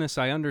seriousness,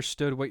 I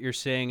understood what you're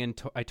saying,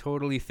 and I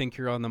totally think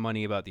you're on the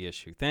money about the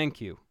issue.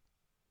 Thank you.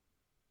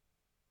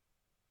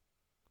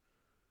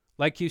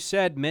 Like you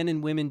said, men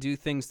and women do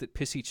things that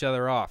piss each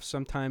other off.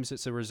 Sometimes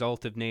it's a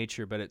result of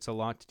nature, but it's a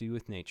lot to do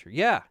with nature.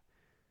 Yeah.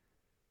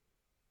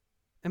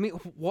 I mean,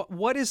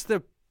 what is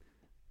the...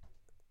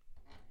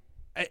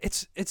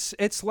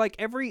 It's like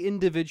every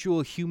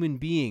individual human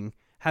being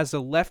has a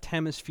left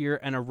hemisphere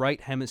and a right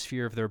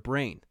hemisphere of their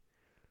brain.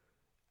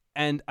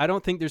 And I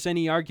don't think there's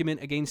any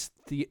argument against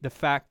the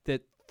fact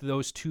that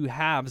those two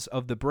halves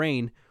of the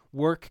brain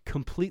work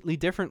completely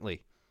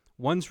differently.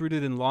 One's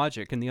rooted in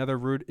logic and the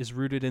other is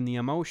rooted in the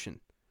emotion.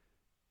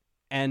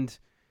 And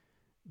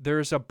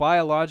there's a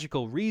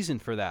biological reason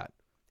for that,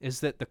 is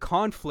that the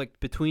conflict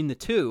between the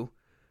two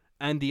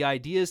and the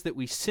ideas that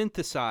we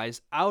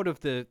synthesize out of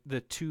the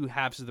two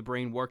halves of the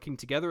brain working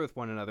together with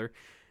one another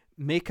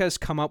make us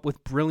come up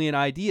with brilliant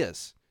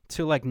ideas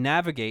to like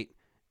navigate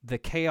the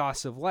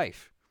chaos of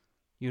life.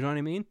 You know what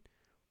I mean?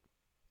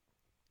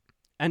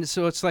 And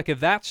so it's like, if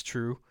that's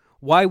true,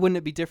 why wouldn't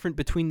it be different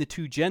between the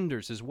two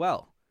genders as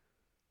well?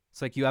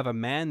 It's like you have a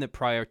man that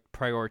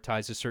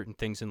prioritizes certain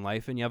things in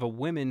life, and you have a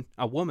woman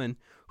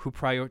who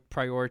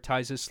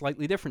prioritizes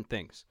slightly different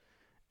things.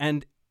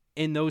 And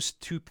in those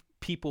two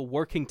people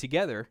working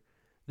together,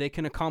 they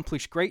can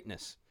accomplish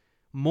greatness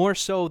more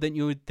so than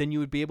you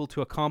would be able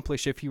to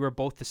accomplish if you were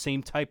both the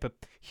same type of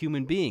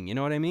human being. You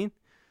know what I mean?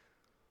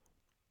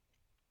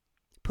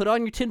 Put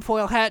on your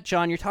tinfoil hat,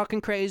 John. You're talking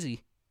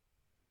crazy.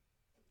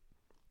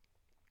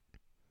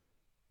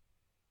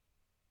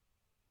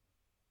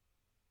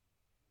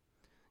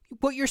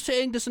 What you're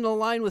saying doesn't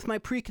align with my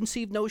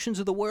preconceived notions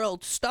of the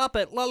world. Stop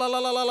it. La la la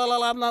la la la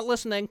la. I'm not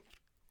listening.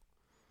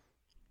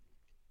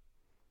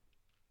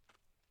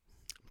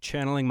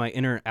 Channeling my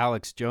inner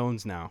Alex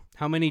Jones now.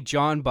 How many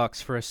John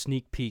bucks for a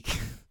sneak peek?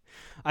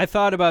 I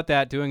thought about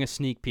that, doing a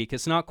sneak peek.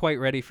 It's not quite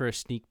ready for a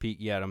sneak peek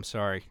yet. I'm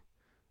sorry.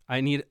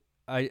 I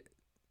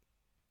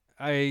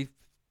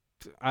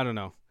don't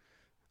know.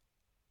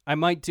 I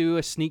might do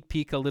a sneak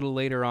peek a little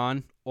later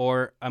on,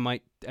 or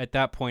at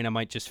that point I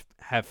might just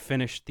have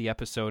finished the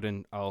episode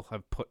and I'll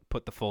have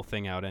put the full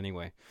thing out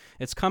anyway.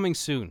 It's coming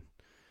soon.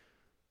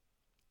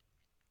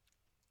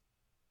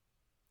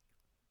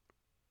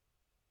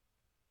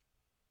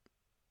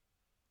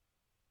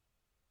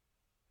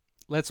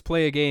 Let's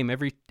play a game.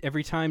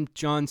 Every time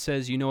John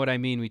says, "You know what I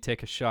mean," we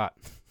take a shot.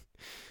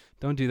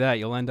 Don't do that.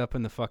 You'll end up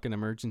in the fucking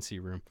emergency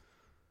room.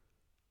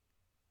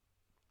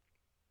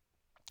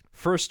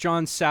 First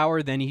John's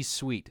sour, then he's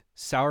sweet.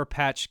 Sour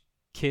Patch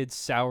Kids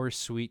sour,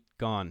 sweet,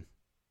 gone.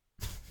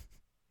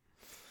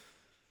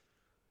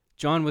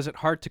 John, was it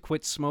hard to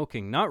quit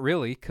smoking? Not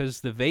really, because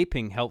the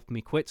vaping helped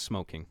me quit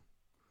smoking.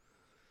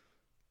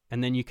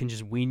 And then you can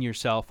just wean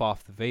yourself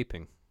off the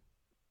vaping.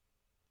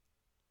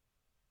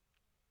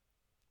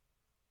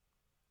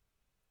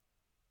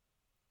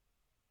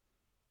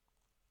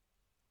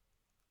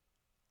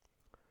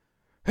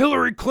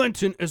 Hillary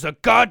Clinton is a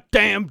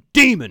goddamn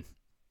demon.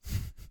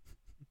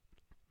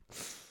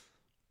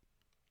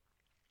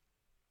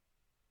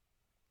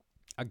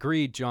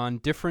 Agreed, John.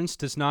 Difference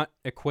does not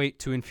equate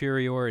to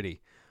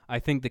inferiority. I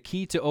think the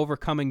key to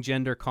overcoming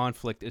gender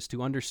conflict is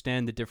to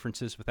understand the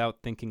differences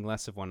without thinking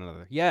less of one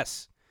another.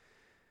 Yes.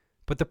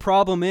 But the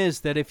problem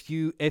is that if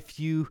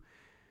you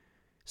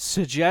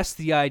suggest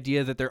the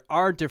idea that there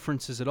are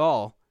differences at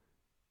all,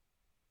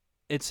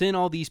 it's in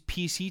all these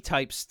PC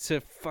types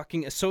to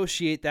fucking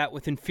associate that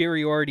with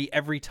inferiority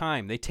every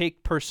time. They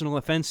take personal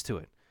offense to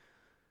it.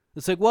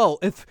 It's like, well,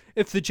 if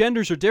the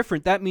genders are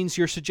different, that means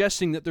you're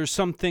suggesting that there's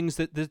some things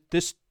that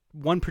this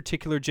one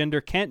particular gender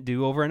can't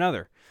do over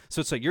another. So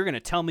it's like, you're going to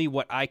tell me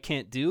what I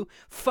can't do?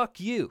 Fuck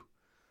you.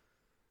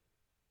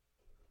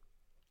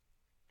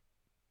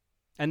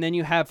 And then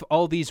you have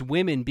all these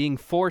women being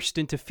forced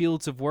into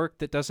fields of work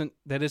that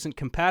isn't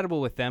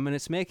compatible with them, and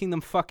it's making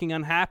them fucking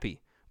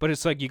unhappy. But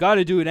it's like, you got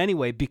to do it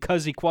anyway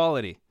because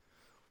equality.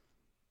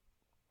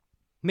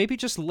 Maybe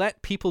just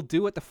let people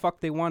do what the fuck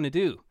they want to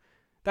do.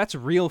 That's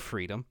real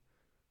freedom.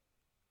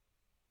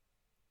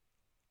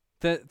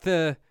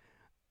 The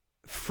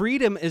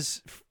freedom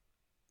is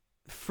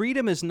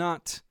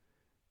not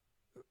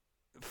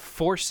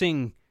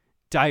forcing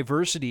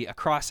diversity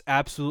across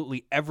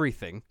absolutely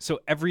everything, so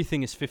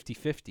everything is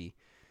 50-50.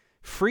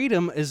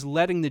 Freedom is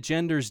letting the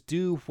genders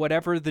do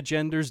whatever the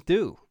genders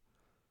do.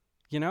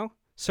 You know?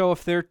 So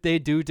if they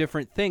do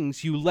different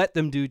things, you let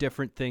them do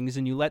different things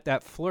and you let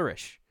that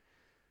flourish.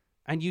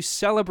 And you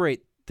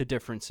celebrate the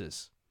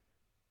differences.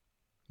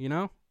 You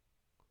know?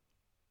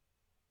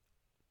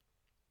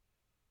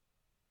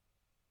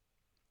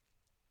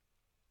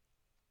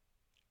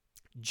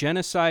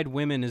 Genocide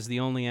women is the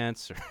only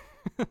answer.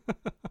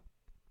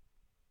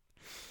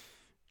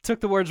 Took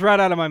the words right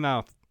out of my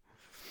mouth.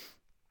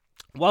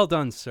 Well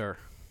done, sir.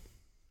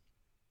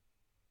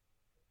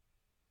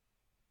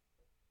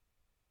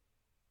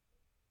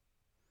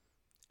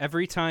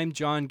 Every time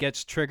John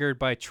gets triggered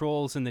by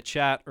trolls in the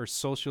chat or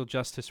social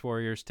justice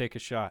warriors, take a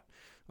shot.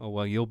 Oh,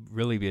 well, you'll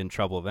really be in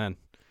trouble then.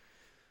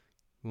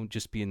 You won't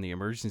just be in the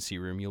emergency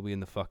room, you'll be in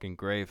the fucking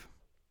grave.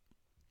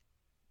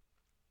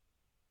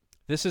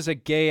 This is a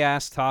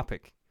gay-ass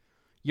topic.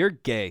 You're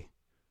gay.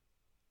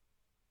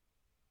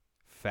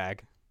 Fag.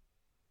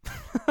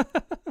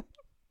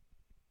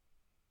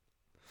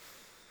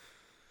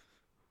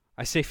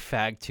 I say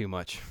fag too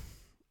much.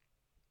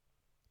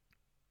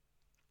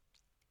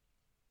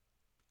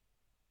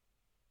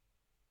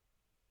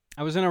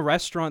 I was in a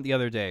restaurant the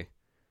other day,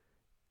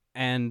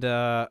 and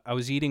I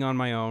was eating on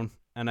my own,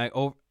 and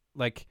the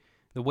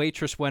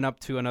waitress went up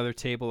to another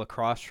table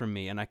across from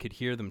me, and I could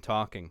hear them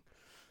talking.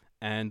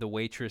 And the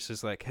waitress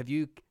is like, have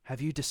you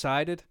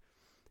decided?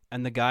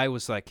 And the guy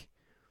was like,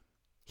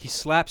 he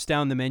slaps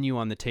down the menu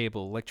on the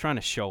table, like trying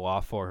to show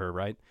off for her,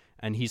 right?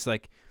 And he's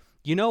like,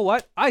 you know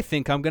what? I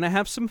think I'm going to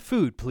have some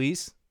food,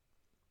 please.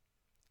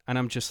 And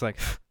I'm just like,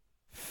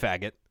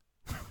 faggot.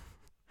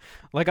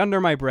 Like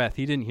under my breath.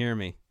 He didn't hear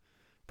me.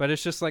 But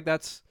it's just like,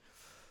 that's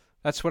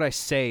what I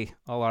say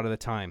a lot of the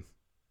time.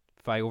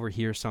 If I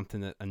overhear something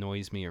that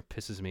annoys me or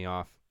pisses me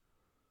off.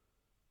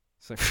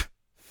 It's like,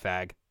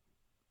 fag.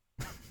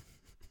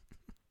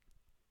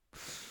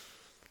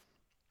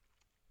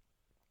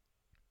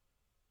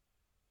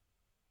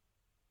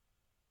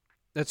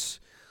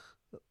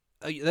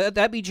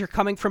 That means you're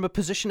coming from a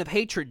position of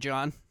hatred,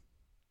 John.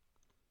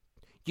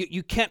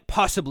 You can't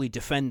possibly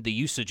defend the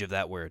usage of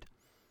that word.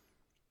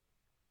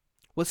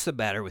 What's the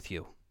matter with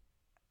you?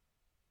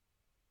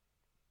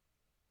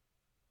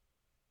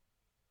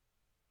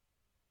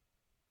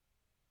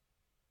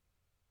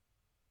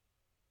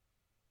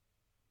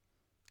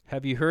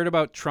 Have you heard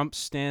about Trump's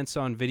stance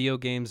on video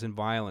games and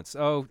violence?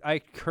 Oh,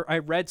 I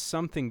read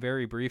something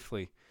very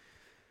briefly.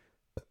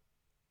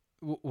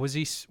 Was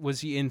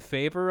he in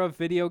favor of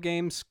video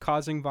games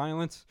causing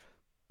violence?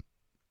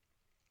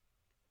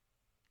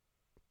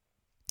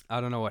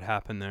 I don't know what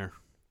happened there.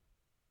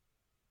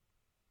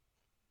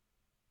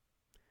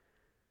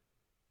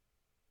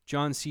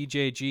 John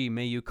CJG,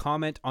 may you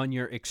comment on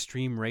your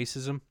extreme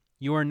racism?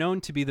 You are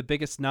known to be the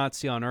biggest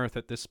Nazi on earth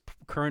at this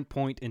current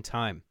point in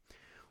time.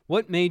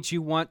 What made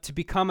you want to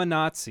become a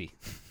Nazi?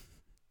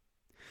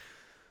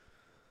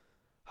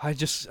 I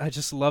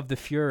just love the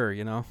Fuhrer,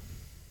 you know.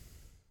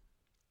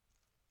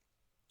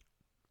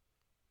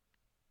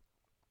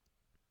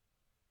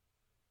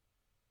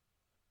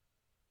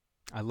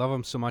 I love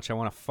him so much I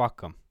want to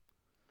fuck him.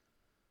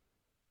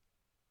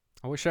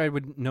 I wish I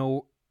would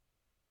know.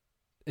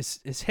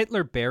 Is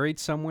Hitler buried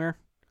somewhere?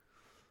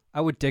 I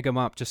would dig him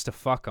up just to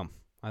fuck him.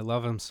 I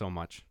love him so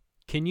much.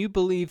 Can you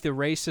believe the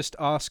racist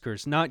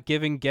Oscars not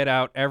giving Get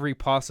Out every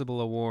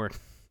possible award?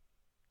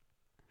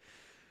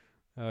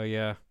 Oh,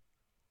 yeah.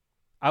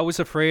 I was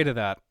afraid of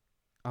that.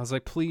 I was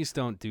like, please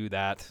don't do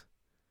that.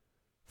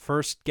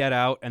 First Get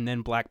Out, and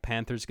then Black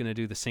Panther's going to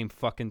do the same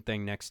fucking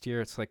thing next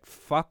year. It's like,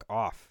 fuck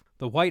off.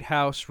 The White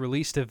House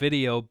released a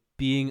video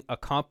being a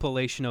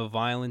compilation of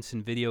violence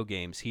in video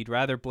games. He'd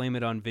rather blame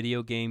it on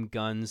video game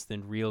guns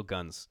than real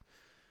guns.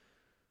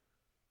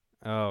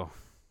 Oh.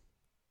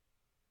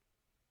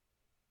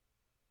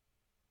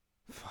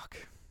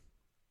 Fuck.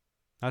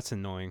 That's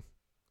annoying.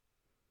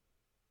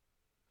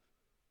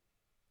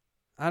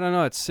 I don't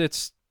know.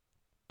 It's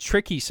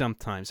tricky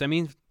sometimes. I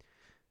mean,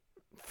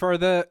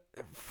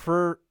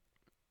 for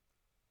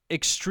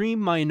extreme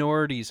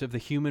minorities of the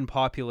human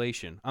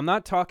population. I'm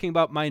not talking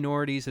about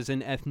minorities as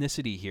in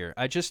ethnicity here.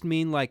 I just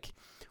mean like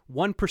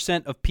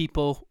 1% of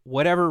people,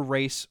 whatever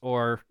race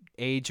or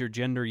age or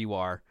gender you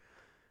are,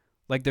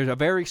 like there's a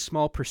very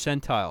small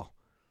percentile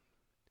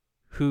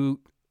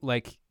who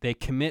like they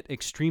commit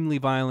extremely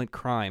violent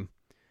crime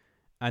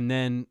and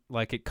then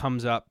like it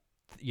comes up,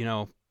 you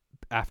know,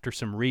 after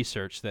some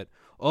research that,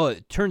 oh,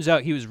 it turns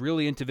out he was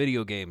really into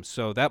video games,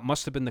 so that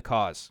must have been the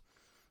cause.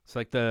 It's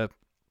like the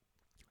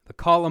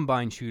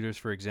Columbine shooters,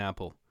 for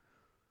example.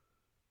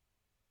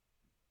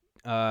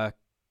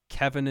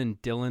 Kevin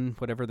and Dylan,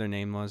 whatever their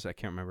name was, I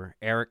can't remember.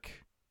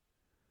 Eric.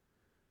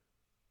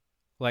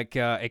 Like,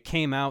 it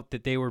came out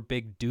that they were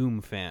big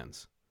Doom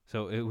fans.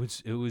 So it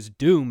was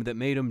Doom that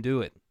made them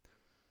do it.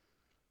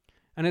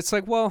 And it's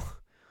like, well,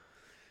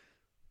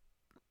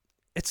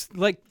 it's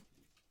like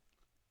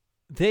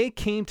they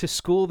came to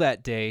school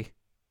that day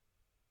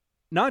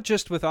not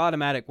just with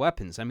automatic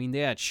weapons. I mean, they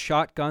had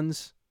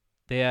shotguns,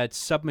 they had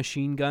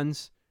submachine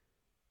guns,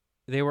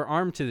 they were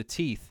armed to the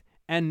teeth.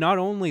 And not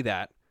only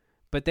that,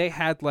 but they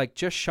had like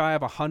just shy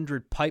of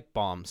 100 pipe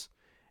bombs,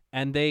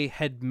 and they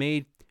had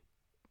made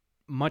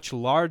much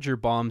larger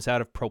bombs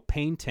out of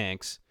propane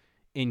tanks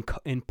in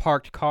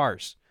parked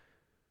cars.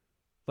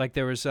 Like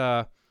there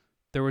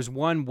was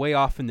one way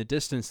off in the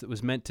distance that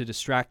was meant to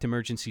distract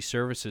emergency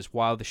services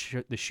while the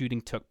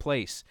shooting took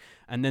place.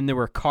 And then there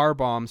were car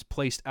bombs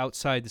placed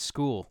outside the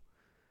school.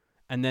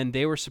 And then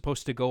they were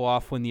supposed to go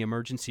off when the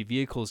emergency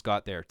vehicles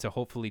got there to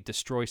hopefully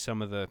destroy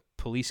some of the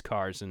police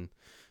cars and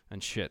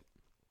shit.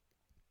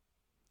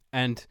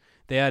 And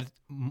they had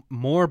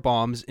more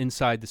bombs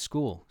inside the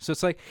school. So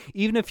it's like,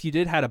 even if you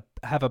did have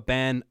a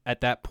ban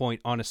at that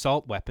point on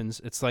assault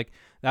weapons, it's like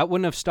that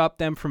wouldn't have stopped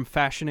them from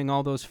fashioning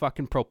all those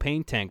fucking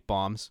propane tank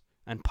bombs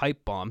and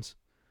pipe bombs.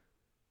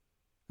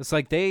 It's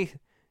like they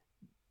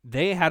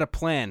had a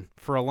plan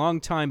for a long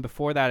time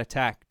before that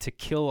attack to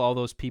kill all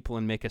those people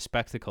and make a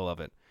spectacle of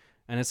it.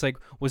 And it's like,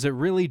 was it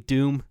really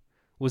Doom?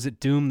 Was it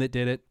Doom that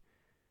did it?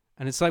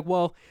 And it's like,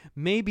 well,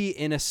 maybe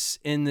in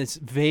this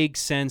vague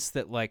sense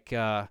that like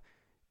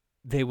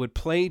they would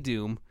play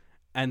Doom,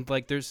 and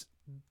like there's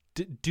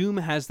Doom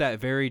has that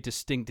very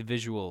distinct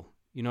visual.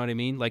 You know what I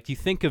mean? Like you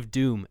think of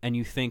Doom and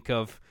you think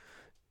of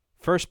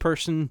first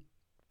person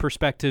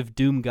perspective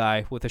Doom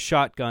guy with a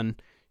shotgun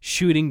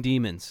shooting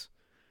demons.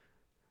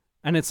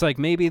 And it's like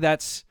maybe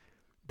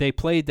they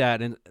played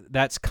that, and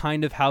that's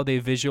kind of how they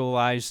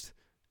visualized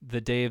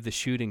the day of the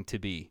shooting to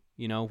be,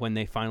 you know, when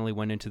they finally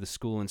went into the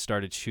school and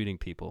started shooting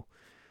people.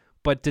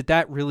 But did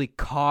that really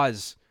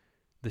cause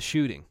the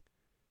shooting?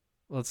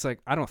 Well, it's like,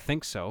 I don't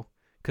think so,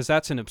 because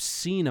that's an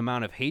obscene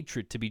amount of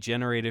hatred to be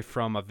generated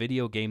from a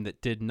video game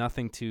that did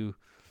nothing to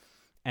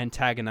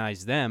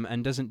antagonize them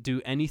and doesn't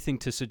do anything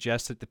to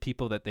suggest that the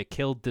people that they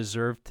killed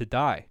deserved to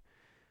die.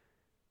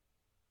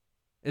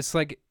 It's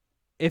like,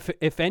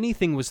 if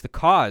anything was the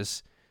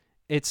cause,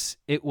 it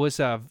was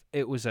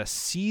a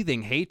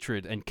seething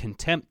hatred and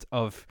contempt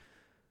of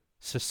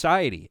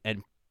society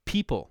and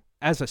people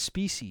as a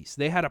species.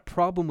 They had a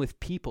problem with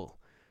people.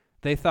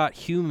 They thought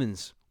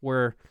humans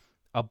were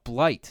a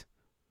blight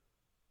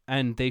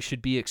and they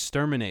should be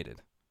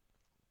exterminated.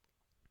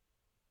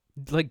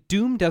 Like,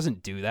 Doom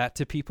doesn't do that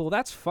to people.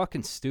 That's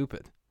fucking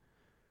stupid.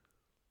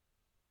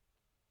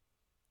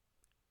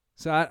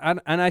 So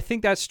I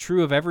think that's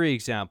true of every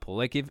example.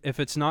 Like, if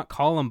it's not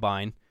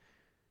Columbine,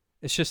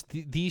 it's just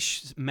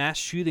these mass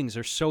shootings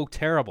are so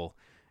terrible.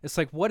 It's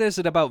like, what is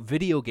it about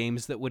video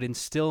games that would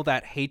instill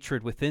that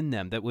hatred within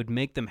them, that would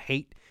make them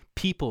hate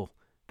people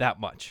that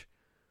much?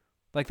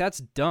 Like, that's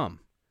dumb.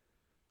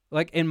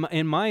 Like,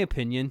 in my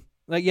opinion,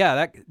 like,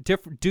 yeah,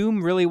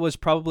 Doom really was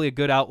probably a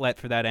good outlet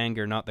for that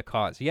anger, not the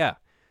cause. Yeah. I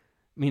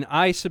mean,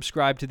 I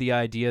subscribe to the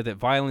idea that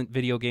violent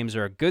video games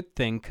are a good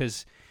thing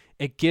because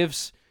it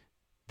gives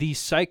these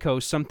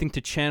psychos something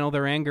to channel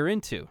their anger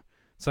into.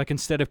 It's like,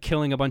 instead of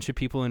killing a bunch of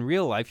people in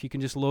real life, you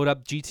can just load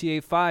up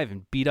GTA 5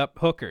 and beat up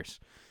hookers.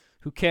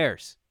 Who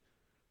cares?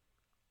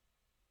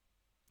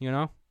 You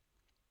know?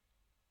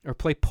 Or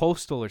play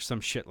Postal or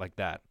some shit like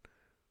that.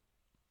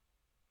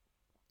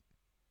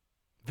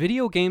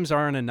 Video games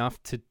aren't enough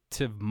to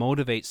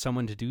motivate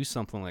someone to do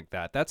something like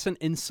that. That's an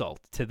insult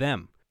to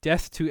them.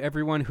 Death to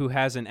everyone who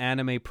has an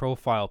anime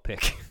profile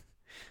pic.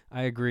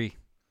 I agree.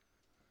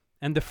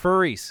 And the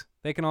furries,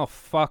 they can all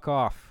fuck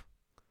off.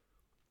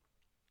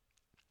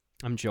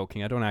 I'm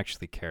joking. I don't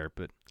actually care,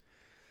 but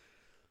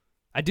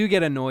I do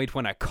get annoyed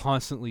when I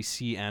constantly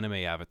see anime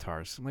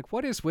avatars. I'm like,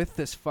 what is with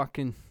this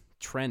fucking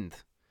trend?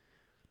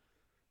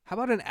 How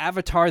about an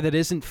avatar that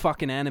isn't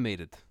fucking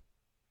animated?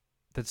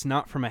 That's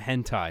not from a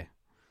hentai?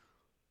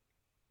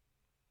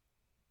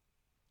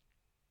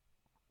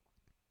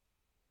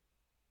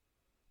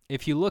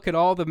 If you look at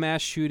all the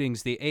mass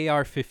shootings, the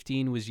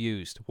AR-15 was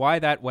used. Why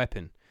that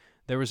weapon?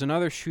 There was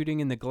another shooting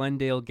in the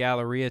Glendale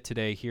Galleria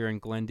today here in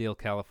Glendale,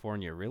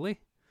 California.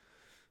 Really?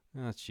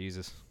 Oh,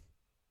 Jesus.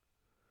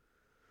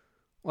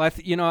 Well,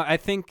 I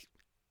think,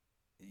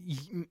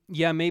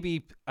 yeah,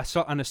 maybe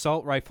an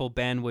assault rifle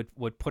ban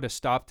would put a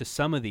stop to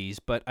some of these,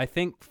 but I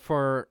think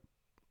for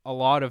a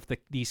lot of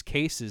these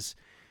cases,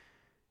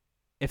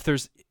 if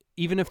there's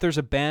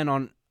a ban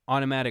on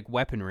automatic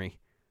weaponry,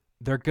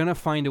 they're gonna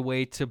find a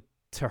way to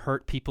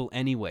hurt people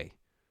anyway.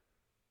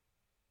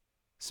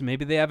 So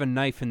maybe they have a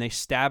knife and they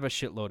stab a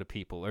shitload of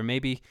people, or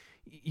maybe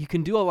you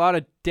can do a lot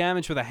of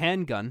damage with a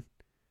handgun.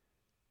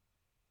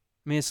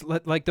 I mean, it's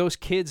like those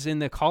kids in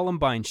the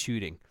Columbine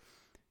shooting.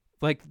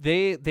 Like,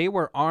 they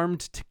were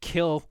armed to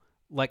kill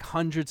like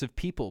hundreds of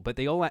people, but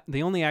they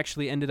only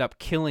actually ended up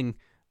killing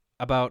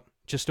about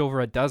just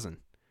over a dozen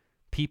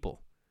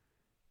people.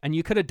 And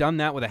you could have done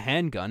that with a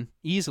handgun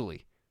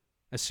easily,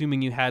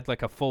 assuming you had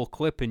like a full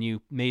clip and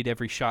you made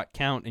every shot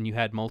count and you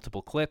had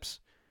multiple clips.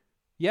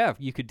 Yeah,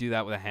 you could do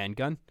that with a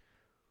handgun.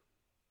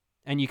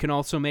 And you can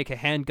also make a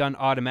handgun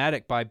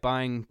automatic by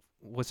buying,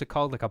 what's it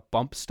called, like a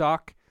bump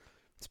stock?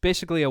 It's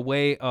basically a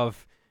way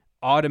of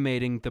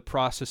automating the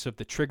process of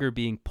the trigger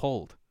being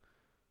pulled,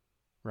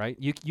 right?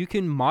 You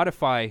can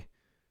modify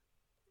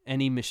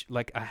any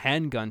like a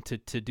handgun to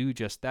do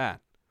just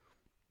that.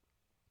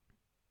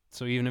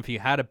 So even if you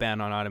had a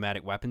ban on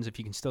automatic weapons, if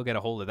you can still get a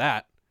hold of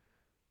that,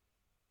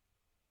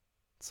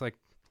 it's like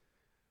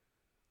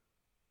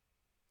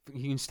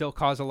you can still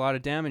cause a lot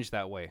of damage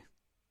that way.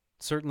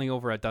 Certainly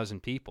over a dozen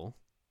people.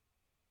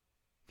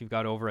 If you've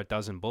got over a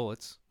dozen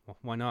bullets, well,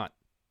 why not?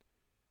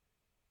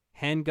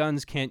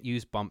 Handguns can't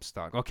use bump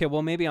stock. Okay,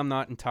 well, maybe I'm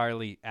not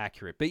entirely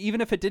accurate. But even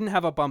if it didn't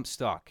have a bump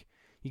stock,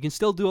 you can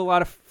still do a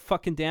lot of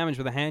fucking damage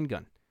with a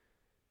handgun.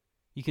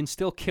 You can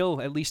still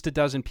kill at least a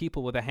dozen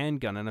people with a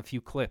handgun and a few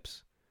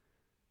clips.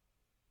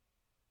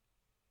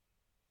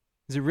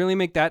 Does it really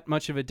make that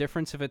much of a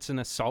difference if it's an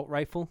assault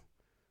rifle?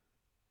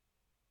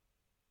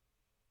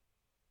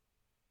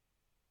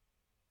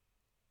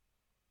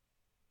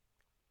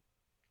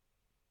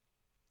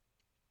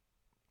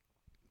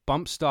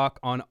 Bump stock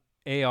on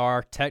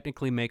AR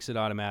technically makes it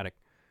automatic.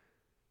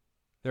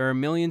 There are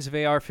millions of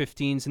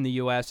AR-15s in the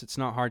US. It's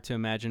not hard to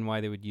imagine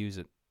why they would use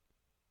it.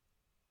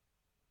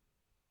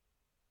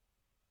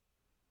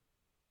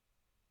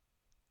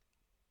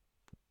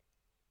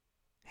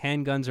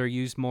 Handguns are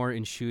used more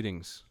in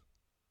shootings.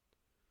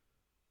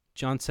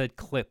 John said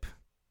clip.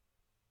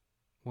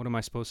 What am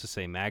I supposed to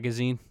say?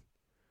 Magazine?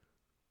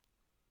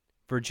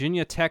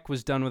 Virginia Tech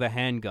was done with a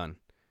handgun.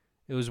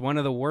 It was one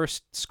of the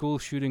worst school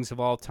shootings of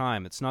all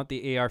time. It's not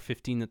the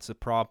AR-15 that's the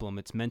problem.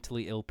 It's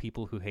mentally ill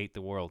people who hate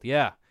the world.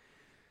 Yeah.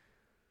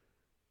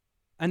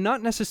 And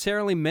not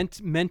necessarily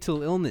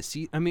mental illness.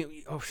 I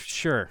mean, oh,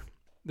 sure.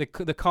 The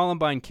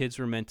Columbine kids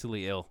were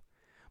mentally ill.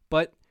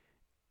 But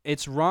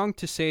it's wrong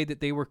to say that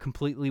they were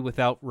completely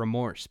without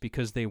remorse,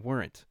 because they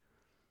weren't.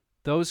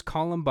 Those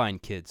Columbine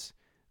kids,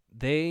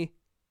 they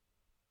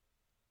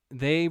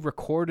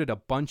recorded a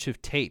bunch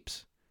of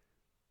tapes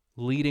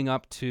leading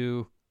up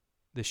to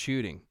the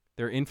shooting.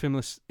 They're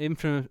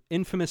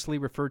infamously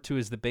referred to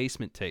as the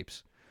basement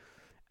tapes.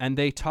 And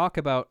they talk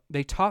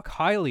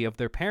highly of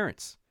their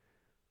parents.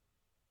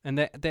 And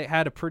they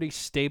had a pretty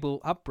stable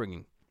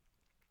upbringing.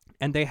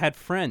 And they had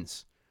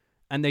friends.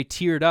 And they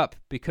teared up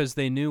because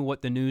they knew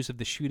what the news of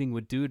the shooting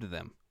would do to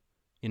them.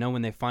 You know,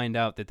 when they find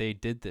out that they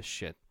did this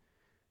shit.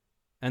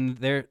 And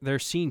they're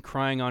seen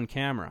crying on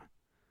camera.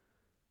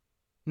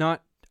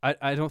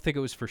 I don't think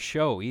it was for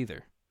show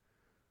either.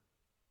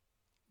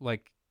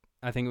 Like,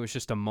 I think it was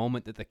just a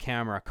moment that the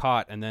camera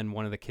caught, and then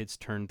one of the kids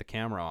turned the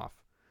camera off.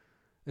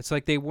 It's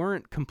like they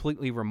weren't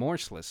completely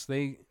remorseless.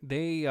 They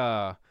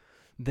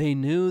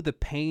knew the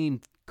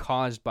pain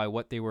caused by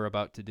what they were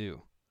about to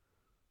do.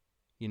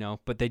 You know,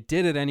 but they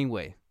did it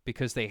anyway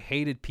because they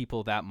hated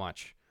people that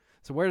much.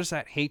 So where does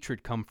that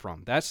hatred come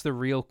from? That's the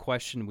real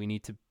question we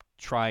need to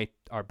try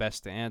our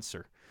best to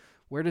answer.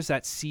 Where does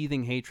that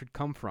seething hatred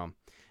come from?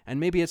 And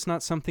maybe it's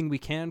not something we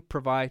can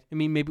provide. I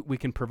mean, maybe we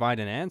can provide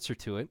an answer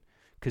to it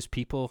because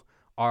people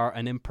are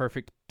an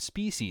imperfect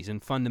species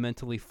and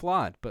fundamentally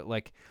flawed. But,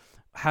 like,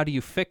 how do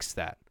you fix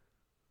that?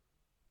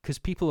 Because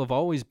people have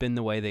always been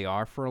the way they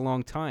are for a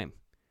long time.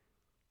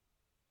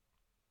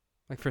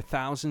 Like, for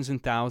thousands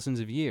and thousands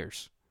of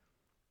years.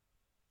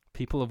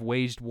 People have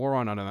waged war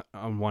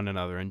on one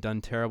another and done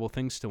terrible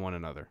things to one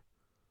another.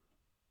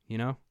 You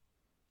know?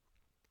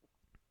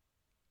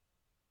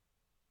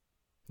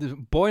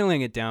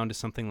 Boiling it down to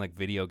something like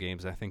video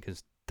games, I think,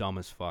 is dumb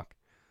as fuck.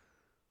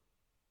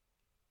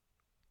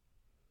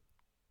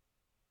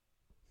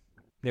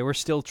 They were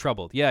still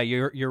troubled. Yeah,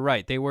 you're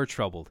right. They were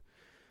troubled.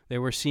 They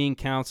were seeing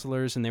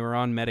counselors and they were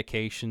on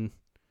medication.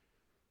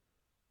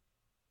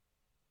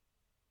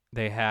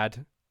 They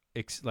had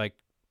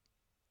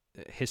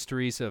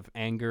histories of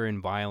anger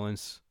and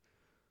violence.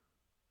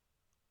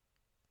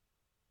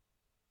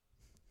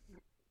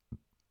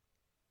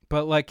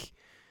 But, like,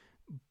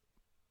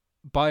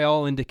 by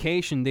all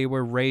indication, they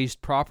were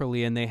raised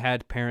properly and they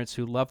had parents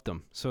who loved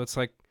them. So it's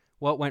like,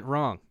 what went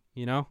wrong,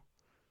 you know?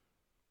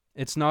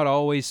 It's not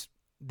always,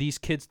 these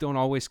kids don't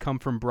always come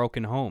from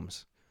broken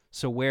homes.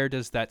 So where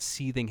does that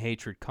seething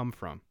hatred come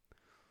from?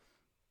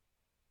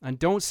 And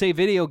don't say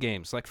video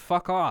games. Like,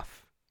 fuck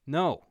off.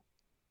 No.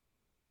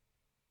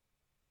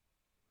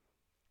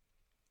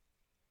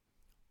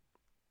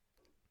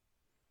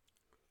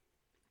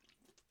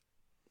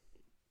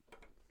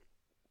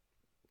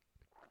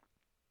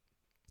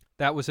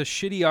 That was a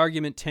shitty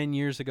argument 10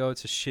 years ago.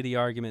 It's a shitty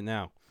argument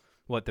now.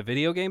 What, the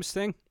video games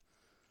thing?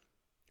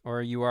 Or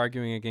are you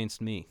arguing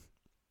against me?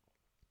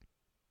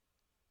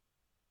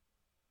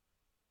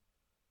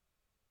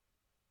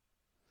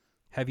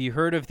 Have you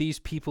heard of these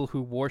people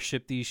who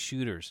worship these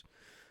shooters?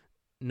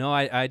 No,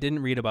 I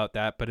didn't read about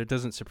that, but it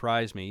doesn't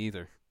surprise me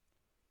either.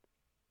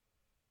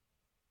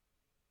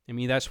 I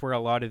mean, that's where a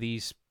lot of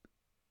these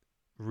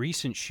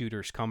recent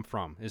shooters come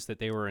from, is that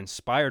they were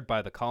inspired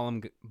by the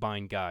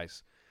Columbine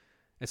guys.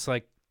 It's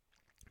like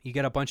you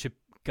get a bunch of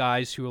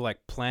guys who were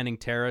like planning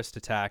terrorist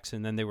attacks,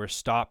 and then they were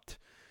stopped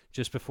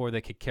just before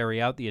they could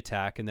carry out the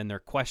attack, and then they're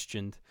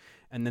questioned,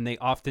 and then they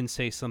often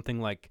say something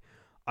like,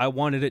 I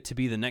wanted it to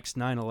be the next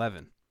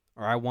 9/11,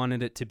 or I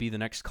wanted it to be the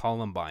next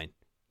Columbine.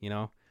 You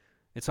know,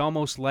 it's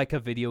almost like a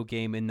video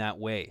game in that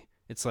way.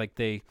 It's like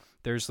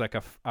there's like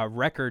a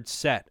record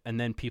set, and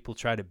then people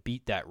try to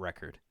beat that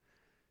record.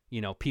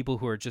 You know, people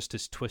who are just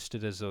as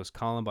twisted as those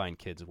Columbine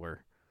kids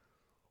were.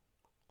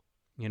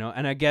 You know,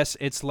 and I guess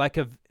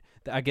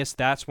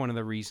that's one of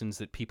the reasons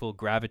that people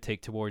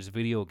gravitate towards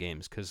video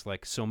games, because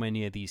like so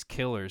many of these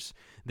killers,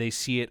 they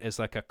see it as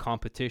like a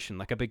competition,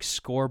 like a big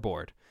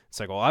scoreboard. It's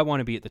like, well, I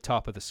want to be at the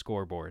top of the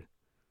scoreboard,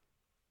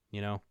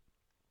 you know?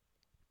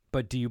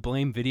 But do you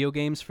blame video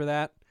games for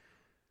that?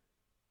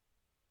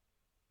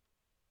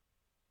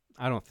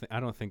 I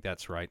don't think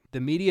that's right.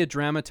 The media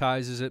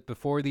dramatizes it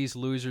before these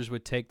losers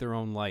would take their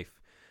own life.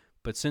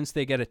 But since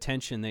they get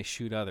attention, they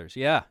shoot others.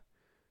 Yeah.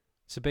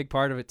 It's a big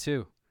part of it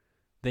too.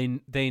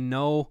 They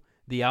know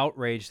the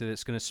outrage that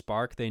it's going to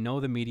spark. They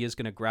know the media is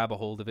going to grab a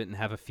hold of it and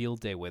have a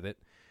field day with it.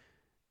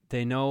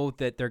 They know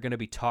that they're going to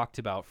be talked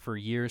about for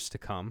years to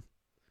come,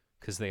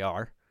 because they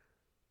are.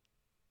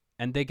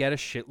 And they get a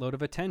shitload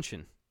of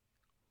attention.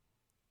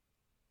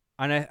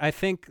 And I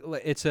think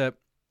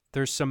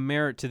there's some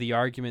merit to the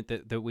argument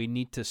that we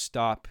need to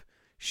stop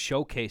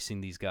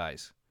showcasing these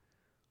guys.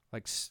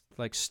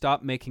 Like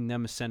stop making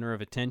them a center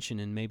of attention,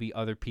 and maybe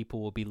other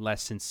people will be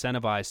less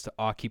incentivized to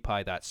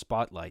occupy that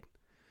spotlight.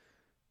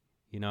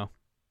 You know?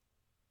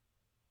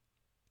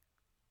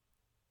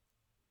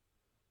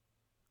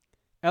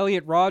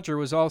 Elliot Rodger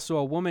was also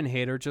a woman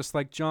hater just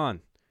like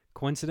John.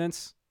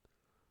 Coincidence?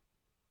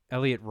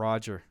 Elliot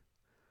Rodger.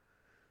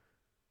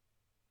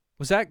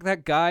 Was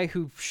that guy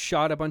who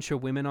shot a bunch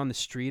of women on the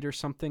street or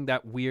something?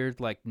 That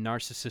weird, like,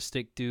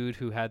 narcissistic dude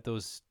who had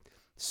those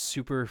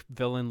super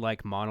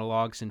villain-like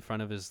monologues in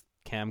front of his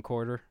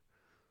camcorder?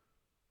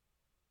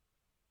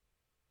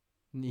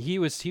 He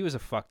was a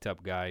fucked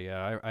up guy.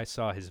 Yeah, I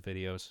saw his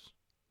videos.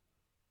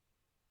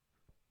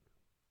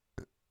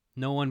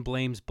 No one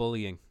blames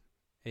bullying.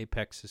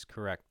 Apex is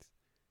correct.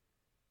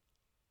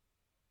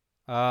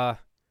 I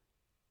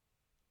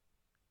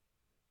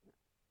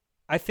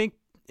think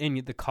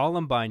in the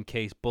Columbine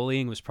case,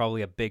 bullying was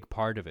probably a big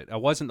part of it.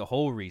 It wasn't the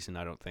whole reason,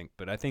 I don't think,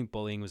 but I think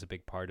bullying was a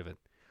big part of it.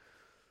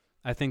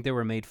 I think they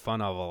were made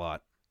fun of a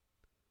lot.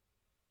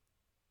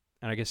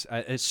 And I guess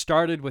it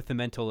started with the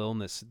mental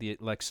illness,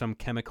 like some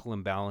chemical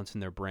imbalance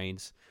in their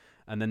brains,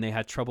 and then they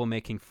had trouble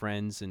making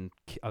friends, and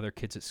other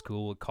kids at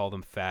school would call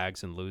them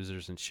fags and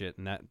losers and shit,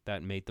 and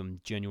that made them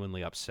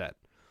genuinely upset.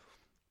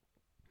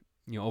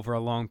 You know, over a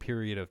long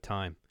period of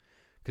time.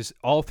 Because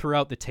all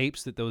throughout the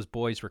tapes that those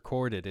boys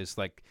recorded is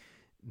like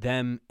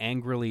them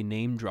angrily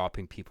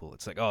name-dropping people.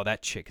 It's like, oh,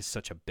 that chick is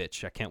such a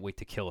bitch. I can't wait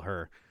to kill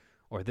her.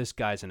 Or this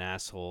guy's an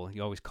asshole. He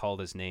always called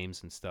his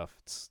names and stuff.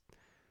 It's,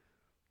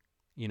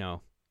 you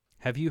know.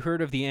 Have you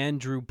heard of the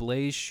Andrew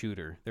Blaze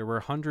shooter? There were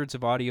hundreds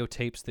of audio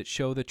tapes that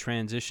show the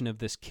transition of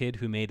this kid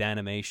who made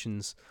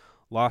animations,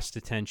 lost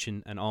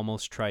attention, and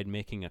almost tried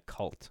making a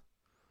cult.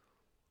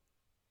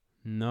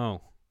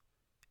 No.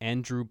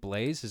 Andrew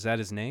Blaze? Is that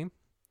his name?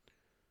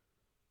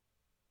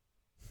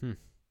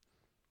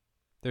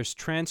 There's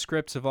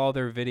transcripts of all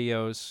their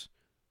videos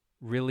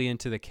really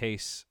into the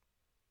case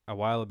a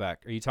while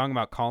back. Are you talking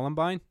about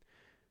Columbine?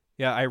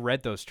 Yeah, I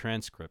read those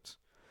transcripts.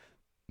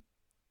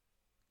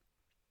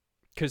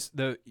 Because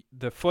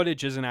the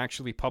footage isn't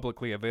actually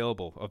publicly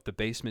available of the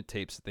basement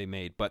tapes that they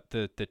made, but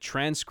the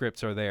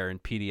transcripts are there in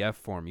PDF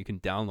form. You can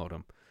download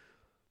them.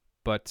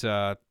 But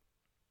the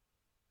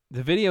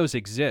videos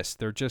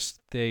exist.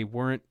 They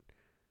weren't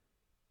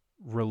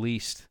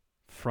released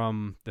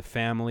from the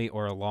family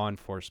or law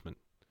enforcement.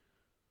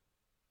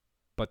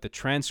 But the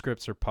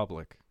transcripts are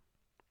public.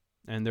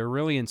 And they're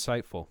really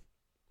insightful.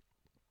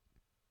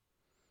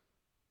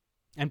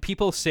 And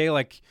people say,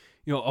 like,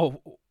 you know,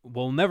 oh,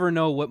 we'll never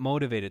know what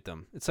motivated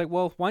them. It's like,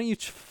 well, why don't you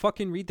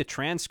fucking read the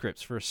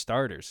transcripts for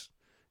starters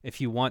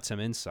if you want some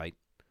insight?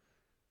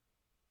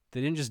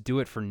 They didn't just do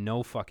it for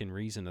no fucking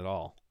reason at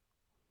all.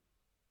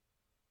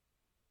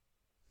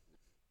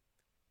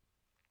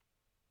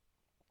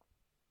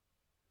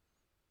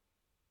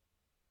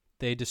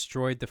 They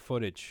destroyed the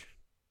footage.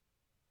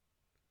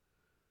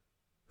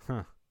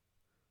 Huh.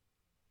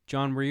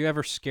 John, were you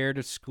ever scared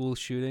of school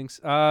shootings?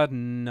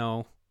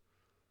 No.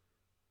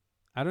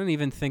 I don't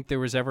even think there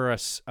was ever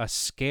a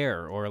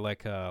scare or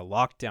like a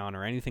lockdown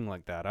or anything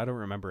like that. I don't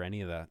remember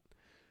any of that.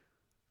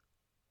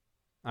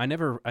 I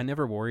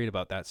never worried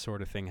about that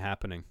sort of thing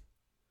happening.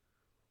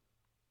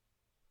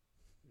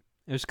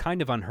 It was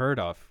kind of unheard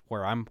of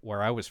where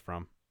I was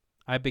from.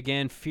 I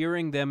began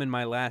fearing them in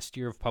my last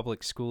year of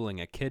public schooling.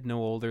 A kid no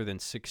older than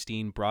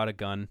 16 brought a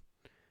gun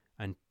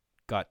and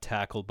got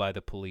tackled by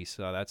the police.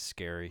 Oh, that's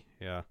scary.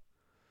 Yeah.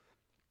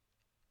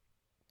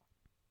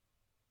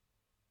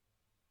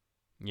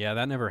 Yeah,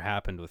 that never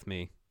happened with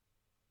me.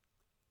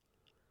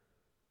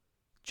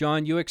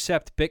 John, you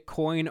accept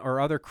Bitcoin or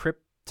other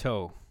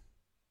crypto?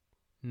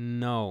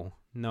 No,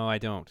 I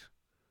don't.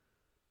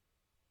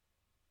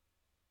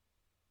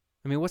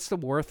 I mean, what's the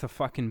worth of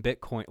fucking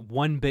Bitcoin?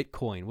 One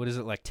Bitcoin, what is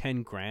it, like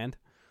 10 grand?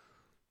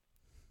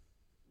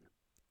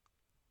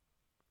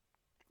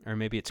 Or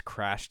maybe it's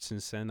crashed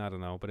since then, I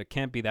don't know, but it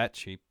can't be that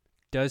cheap.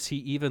 Does he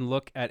even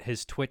look at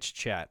his Twitch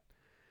chat?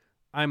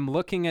 I'm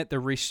looking at the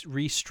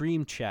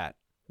restream chat,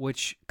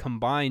 which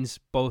combines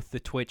both the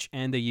Twitch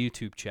and the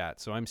YouTube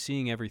chat, so I'm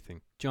seeing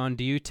everything. John,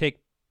 do you take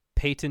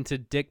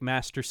patented Dick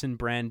Masterson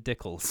brand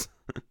Dickles?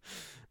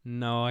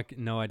 No,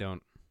 I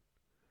don't.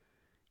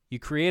 You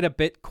create a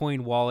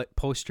Bitcoin wallet,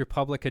 post your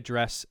public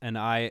address, and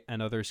I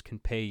and others can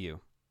pay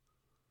you.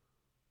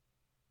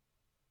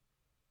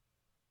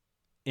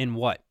 In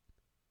what?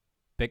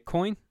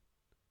 Bitcoin?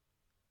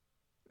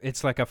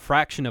 It's like a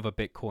fraction of a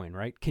Bitcoin,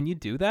 right? Can you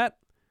do that?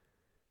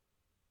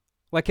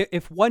 Like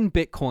if one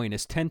Bitcoin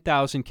is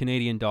 10,000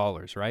 Canadian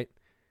dollars, right?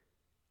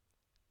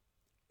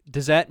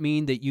 Does that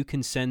mean that you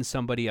can send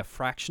somebody a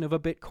fraction of a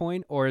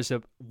Bitcoin, or is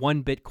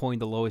one Bitcoin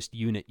the lowest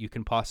unit you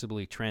can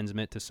possibly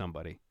transmit to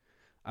somebody?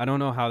 I don't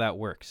know how that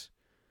works.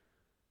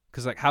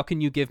 Because like, how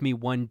can you give me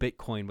one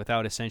Bitcoin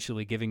without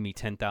essentially giving me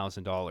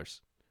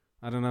 $10,000?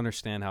 I don't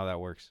understand how that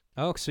works.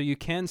 Oh, so you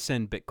can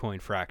send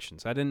Bitcoin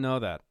fractions. I didn't know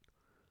that.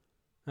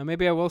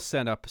 Maybe I will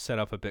set up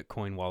a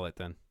Bitcoin wallet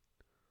then.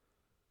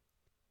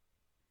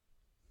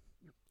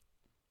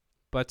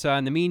 But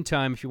in the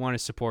meantime, if you want to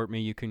support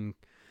me, you can...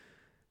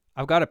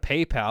 I've got a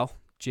PayPal,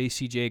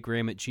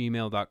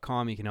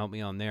 jcjgraham@gmail.com. You can help me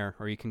on there.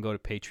 Or you can go to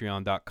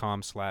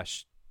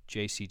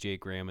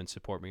patreon.com/jcjgraham and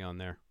support me on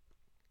there.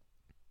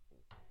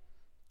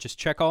 Just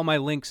check all my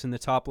links in the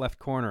top left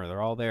corner.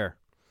 They're all there.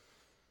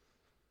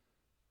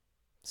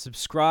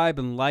 Subscribe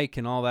and like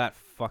and all that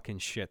fucking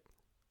shit.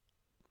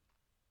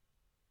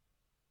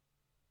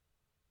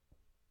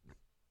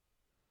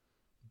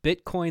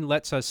 Bitcoin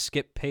lets us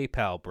skip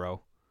PayPal,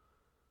 bro.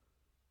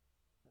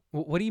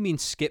 What do you mean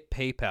skip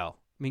PayPal?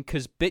 I mean,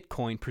 because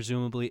Bitcoin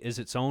presumably is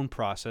its own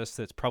process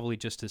that's probably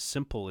just as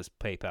simple as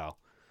PayPal.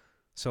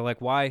 So, like,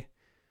 why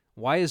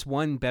is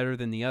one better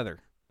than the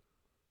other?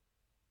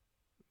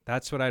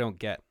 That's what I don't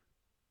get.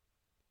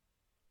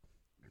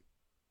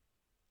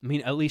 I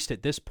mean, at least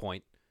at this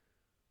point.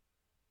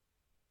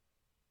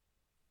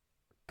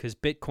 Because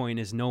Bitcoin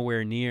is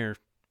nowhere near,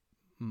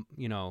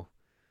 you know...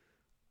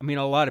 I mean,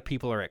 a lot of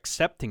people are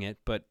accepting it,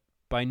 but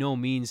by no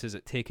means has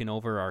it taken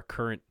over our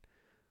current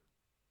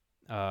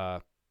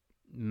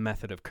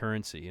method of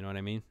currency. You know what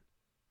I mean?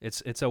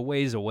 It's a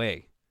ways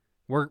away.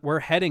 We're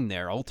heading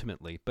there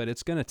ultimately, but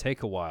it's going to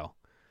take a while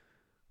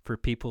for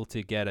people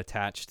to get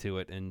attached to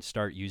it and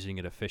start using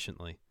it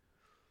efficiently.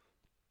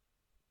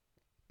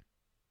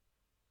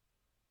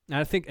 And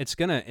I think it's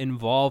going to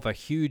involve a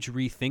huge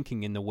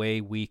rethinking in the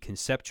way we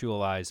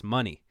conceptualize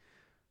money,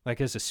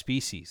 like as a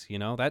species. You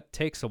know, that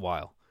takes a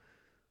while.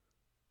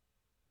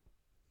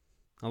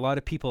 A lot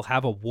of people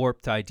have a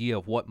warped idea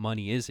of what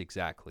money is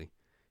exactly,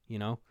 you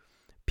know?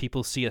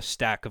 People see a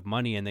stack of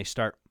money and they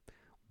start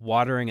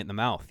watering at the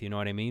mouth, you know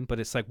what I mean? But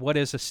it's like, what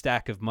is a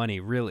stack of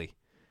money really?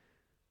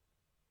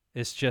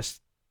 It's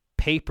just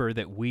paper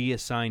that we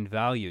assign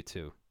value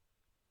to,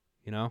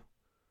 you know?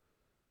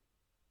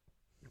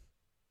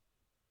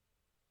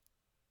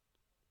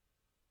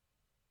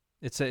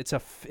 It's a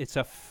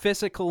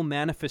physical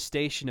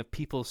manifestation of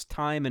people's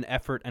time and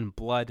effort and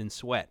blood and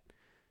sweat.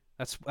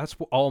 That's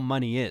what all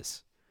money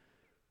is.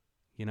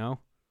 You know?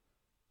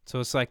 So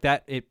it's like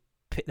that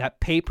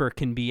paper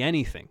can be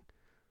anything.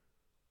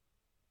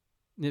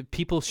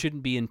 People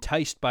shouldn't be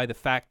enticed by the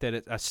fact that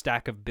it's a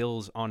stack of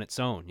bills on its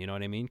own, you know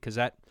what I mean? Because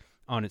that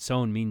on its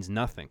own means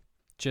nothing.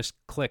 Just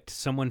clicked.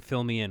 Someone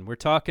fill me in. We're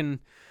talking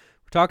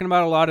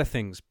about a lot of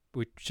things.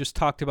 We just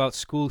talked about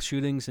school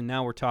shootings, and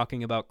now we're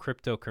talking about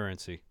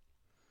cryptocurrency.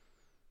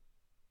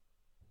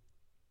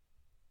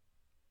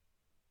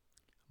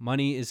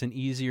 Money is an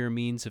easier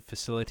means of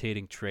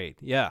facilitating trade.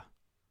 Yeah.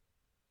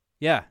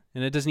 Yeah,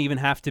 and it doesn't even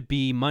have to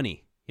be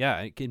money. Yeah,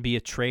 it can be a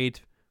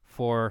trade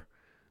for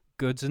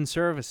goods and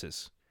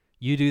services.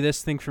 You do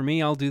this thing for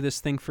me, I'll do this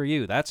thing for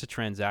you. That's a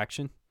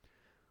transaction.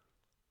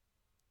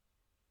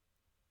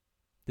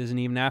 Doesn't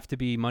even have to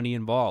be money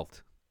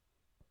involved.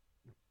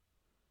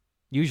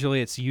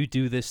 Usually it's you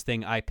do this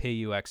thing, I pay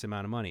you X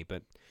amount of money,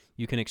 but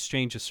you can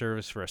exchange a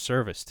service for a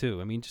service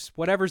too. I mean, just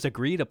whatever's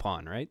agreed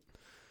upon, right?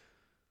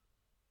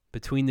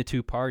 Between the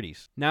two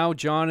parties. Now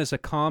John is a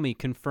commie,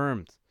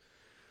 confirmed.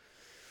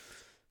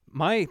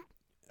 My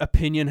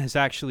opinion has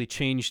actually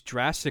changed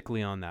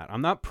drastically on that.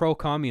 I'm not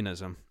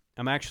pro-communism.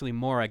 I'm actually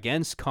more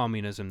against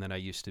communism than I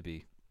used to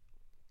be.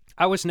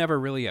 I was never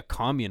really a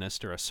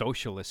communist or a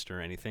socialist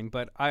or anything,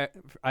 but I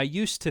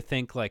used to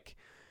think like,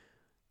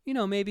 you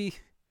know, maybe,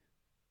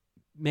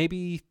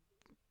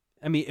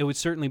 I mean, it would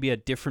certainly be a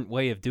different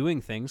way of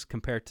doing things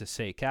compared to,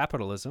 say,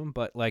 capitalism,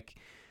 but like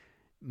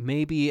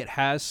maybe it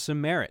has some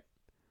merit.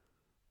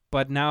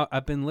 But now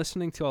I've been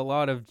listening to a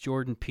lot of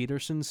Jordan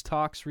Peterson's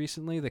talks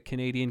recently, the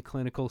Canadian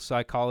clinical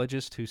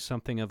psychologist who's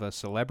something of a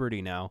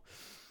celebrity now.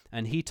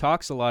 And he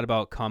talks a lot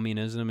about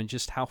communism and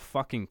just how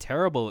fucking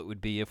terrible it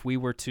would be if we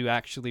were to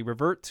actually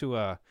revert to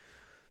a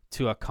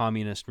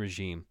communist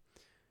regime.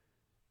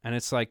 And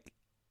it's like,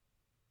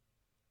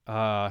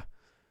 there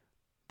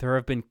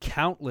have been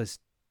countless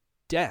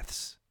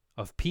deaths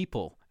of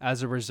people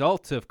as a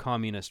result of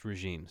communist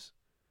regimes.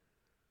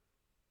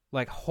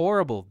 Like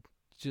horrible,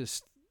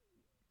 just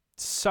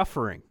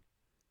suffering,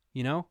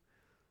 you know?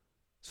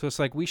 So it's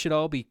like we should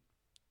all be,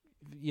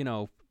 you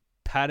know,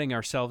 patting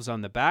ourselves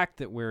on the back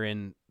that we're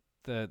in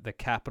the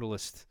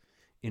capitalist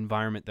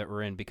environment that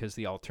we're in, because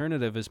the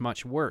alternative is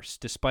much worse,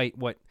 despite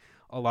what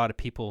a lot of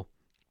people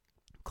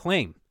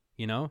claim,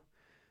 you know?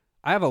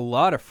 I have a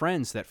lot of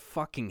friends that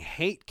fucking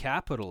hate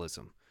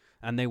capitalism,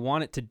 and they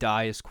want it to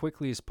die as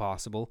quickly as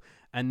possible,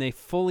 and they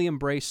fully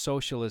embrace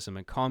socialism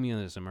and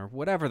communism or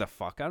whatever the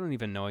fuck. I don't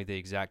even know the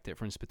exact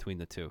difference between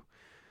the two.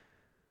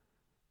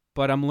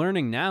 But I'm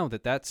learning now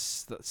that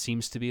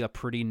seems to be a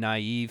pretty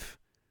naive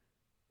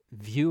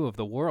view of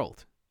the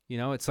world. You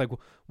know, it's like,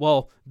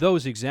 well,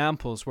 those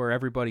examples where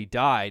everybody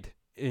died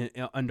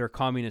under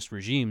communist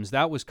regimes,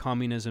 that was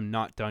communism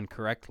not done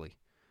correctly.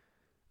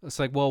 It's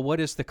like, well,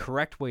 what is the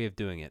correct way of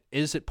doing it?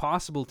 Is it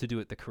possible to do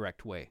it the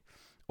correct way?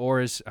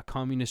 Or is a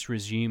communist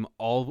regime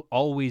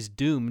always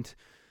doomed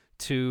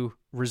to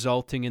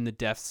resulting in the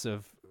deaths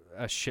of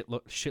a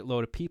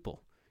shitload of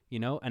people, you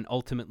know, and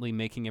ultimately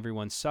making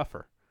everyone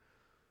suffer?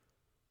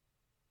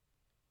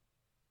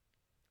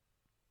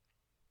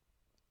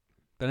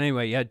 But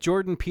anyway, yeah,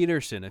 Jordan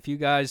Peterson, if you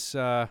guys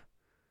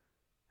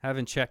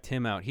haven't checked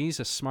him out, he's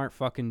a smart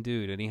fucking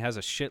dude, and he has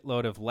a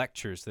shitload of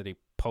lectures that he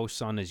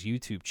posts on his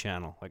YouTube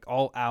channel, like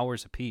all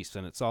hours a piece,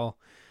 and it's all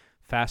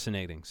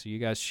fascinating. So you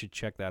guys should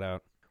check that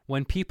out.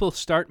 When people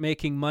start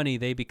making money,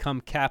 they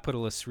become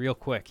capitalists real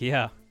quick.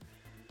 Yeah.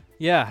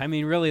 Yeah, I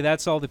mean, really,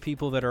 that's all the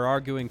people that are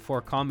arguing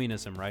for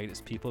communism, right?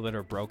 Is people that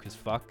are broke as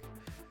fuck.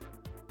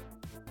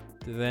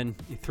 Then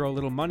you throw a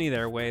little money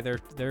their way, their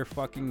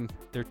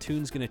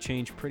tune's gonna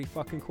change pretty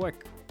fucking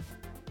quick.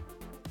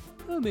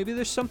 Oh, maybe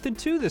there's something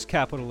to this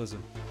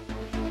capitalism.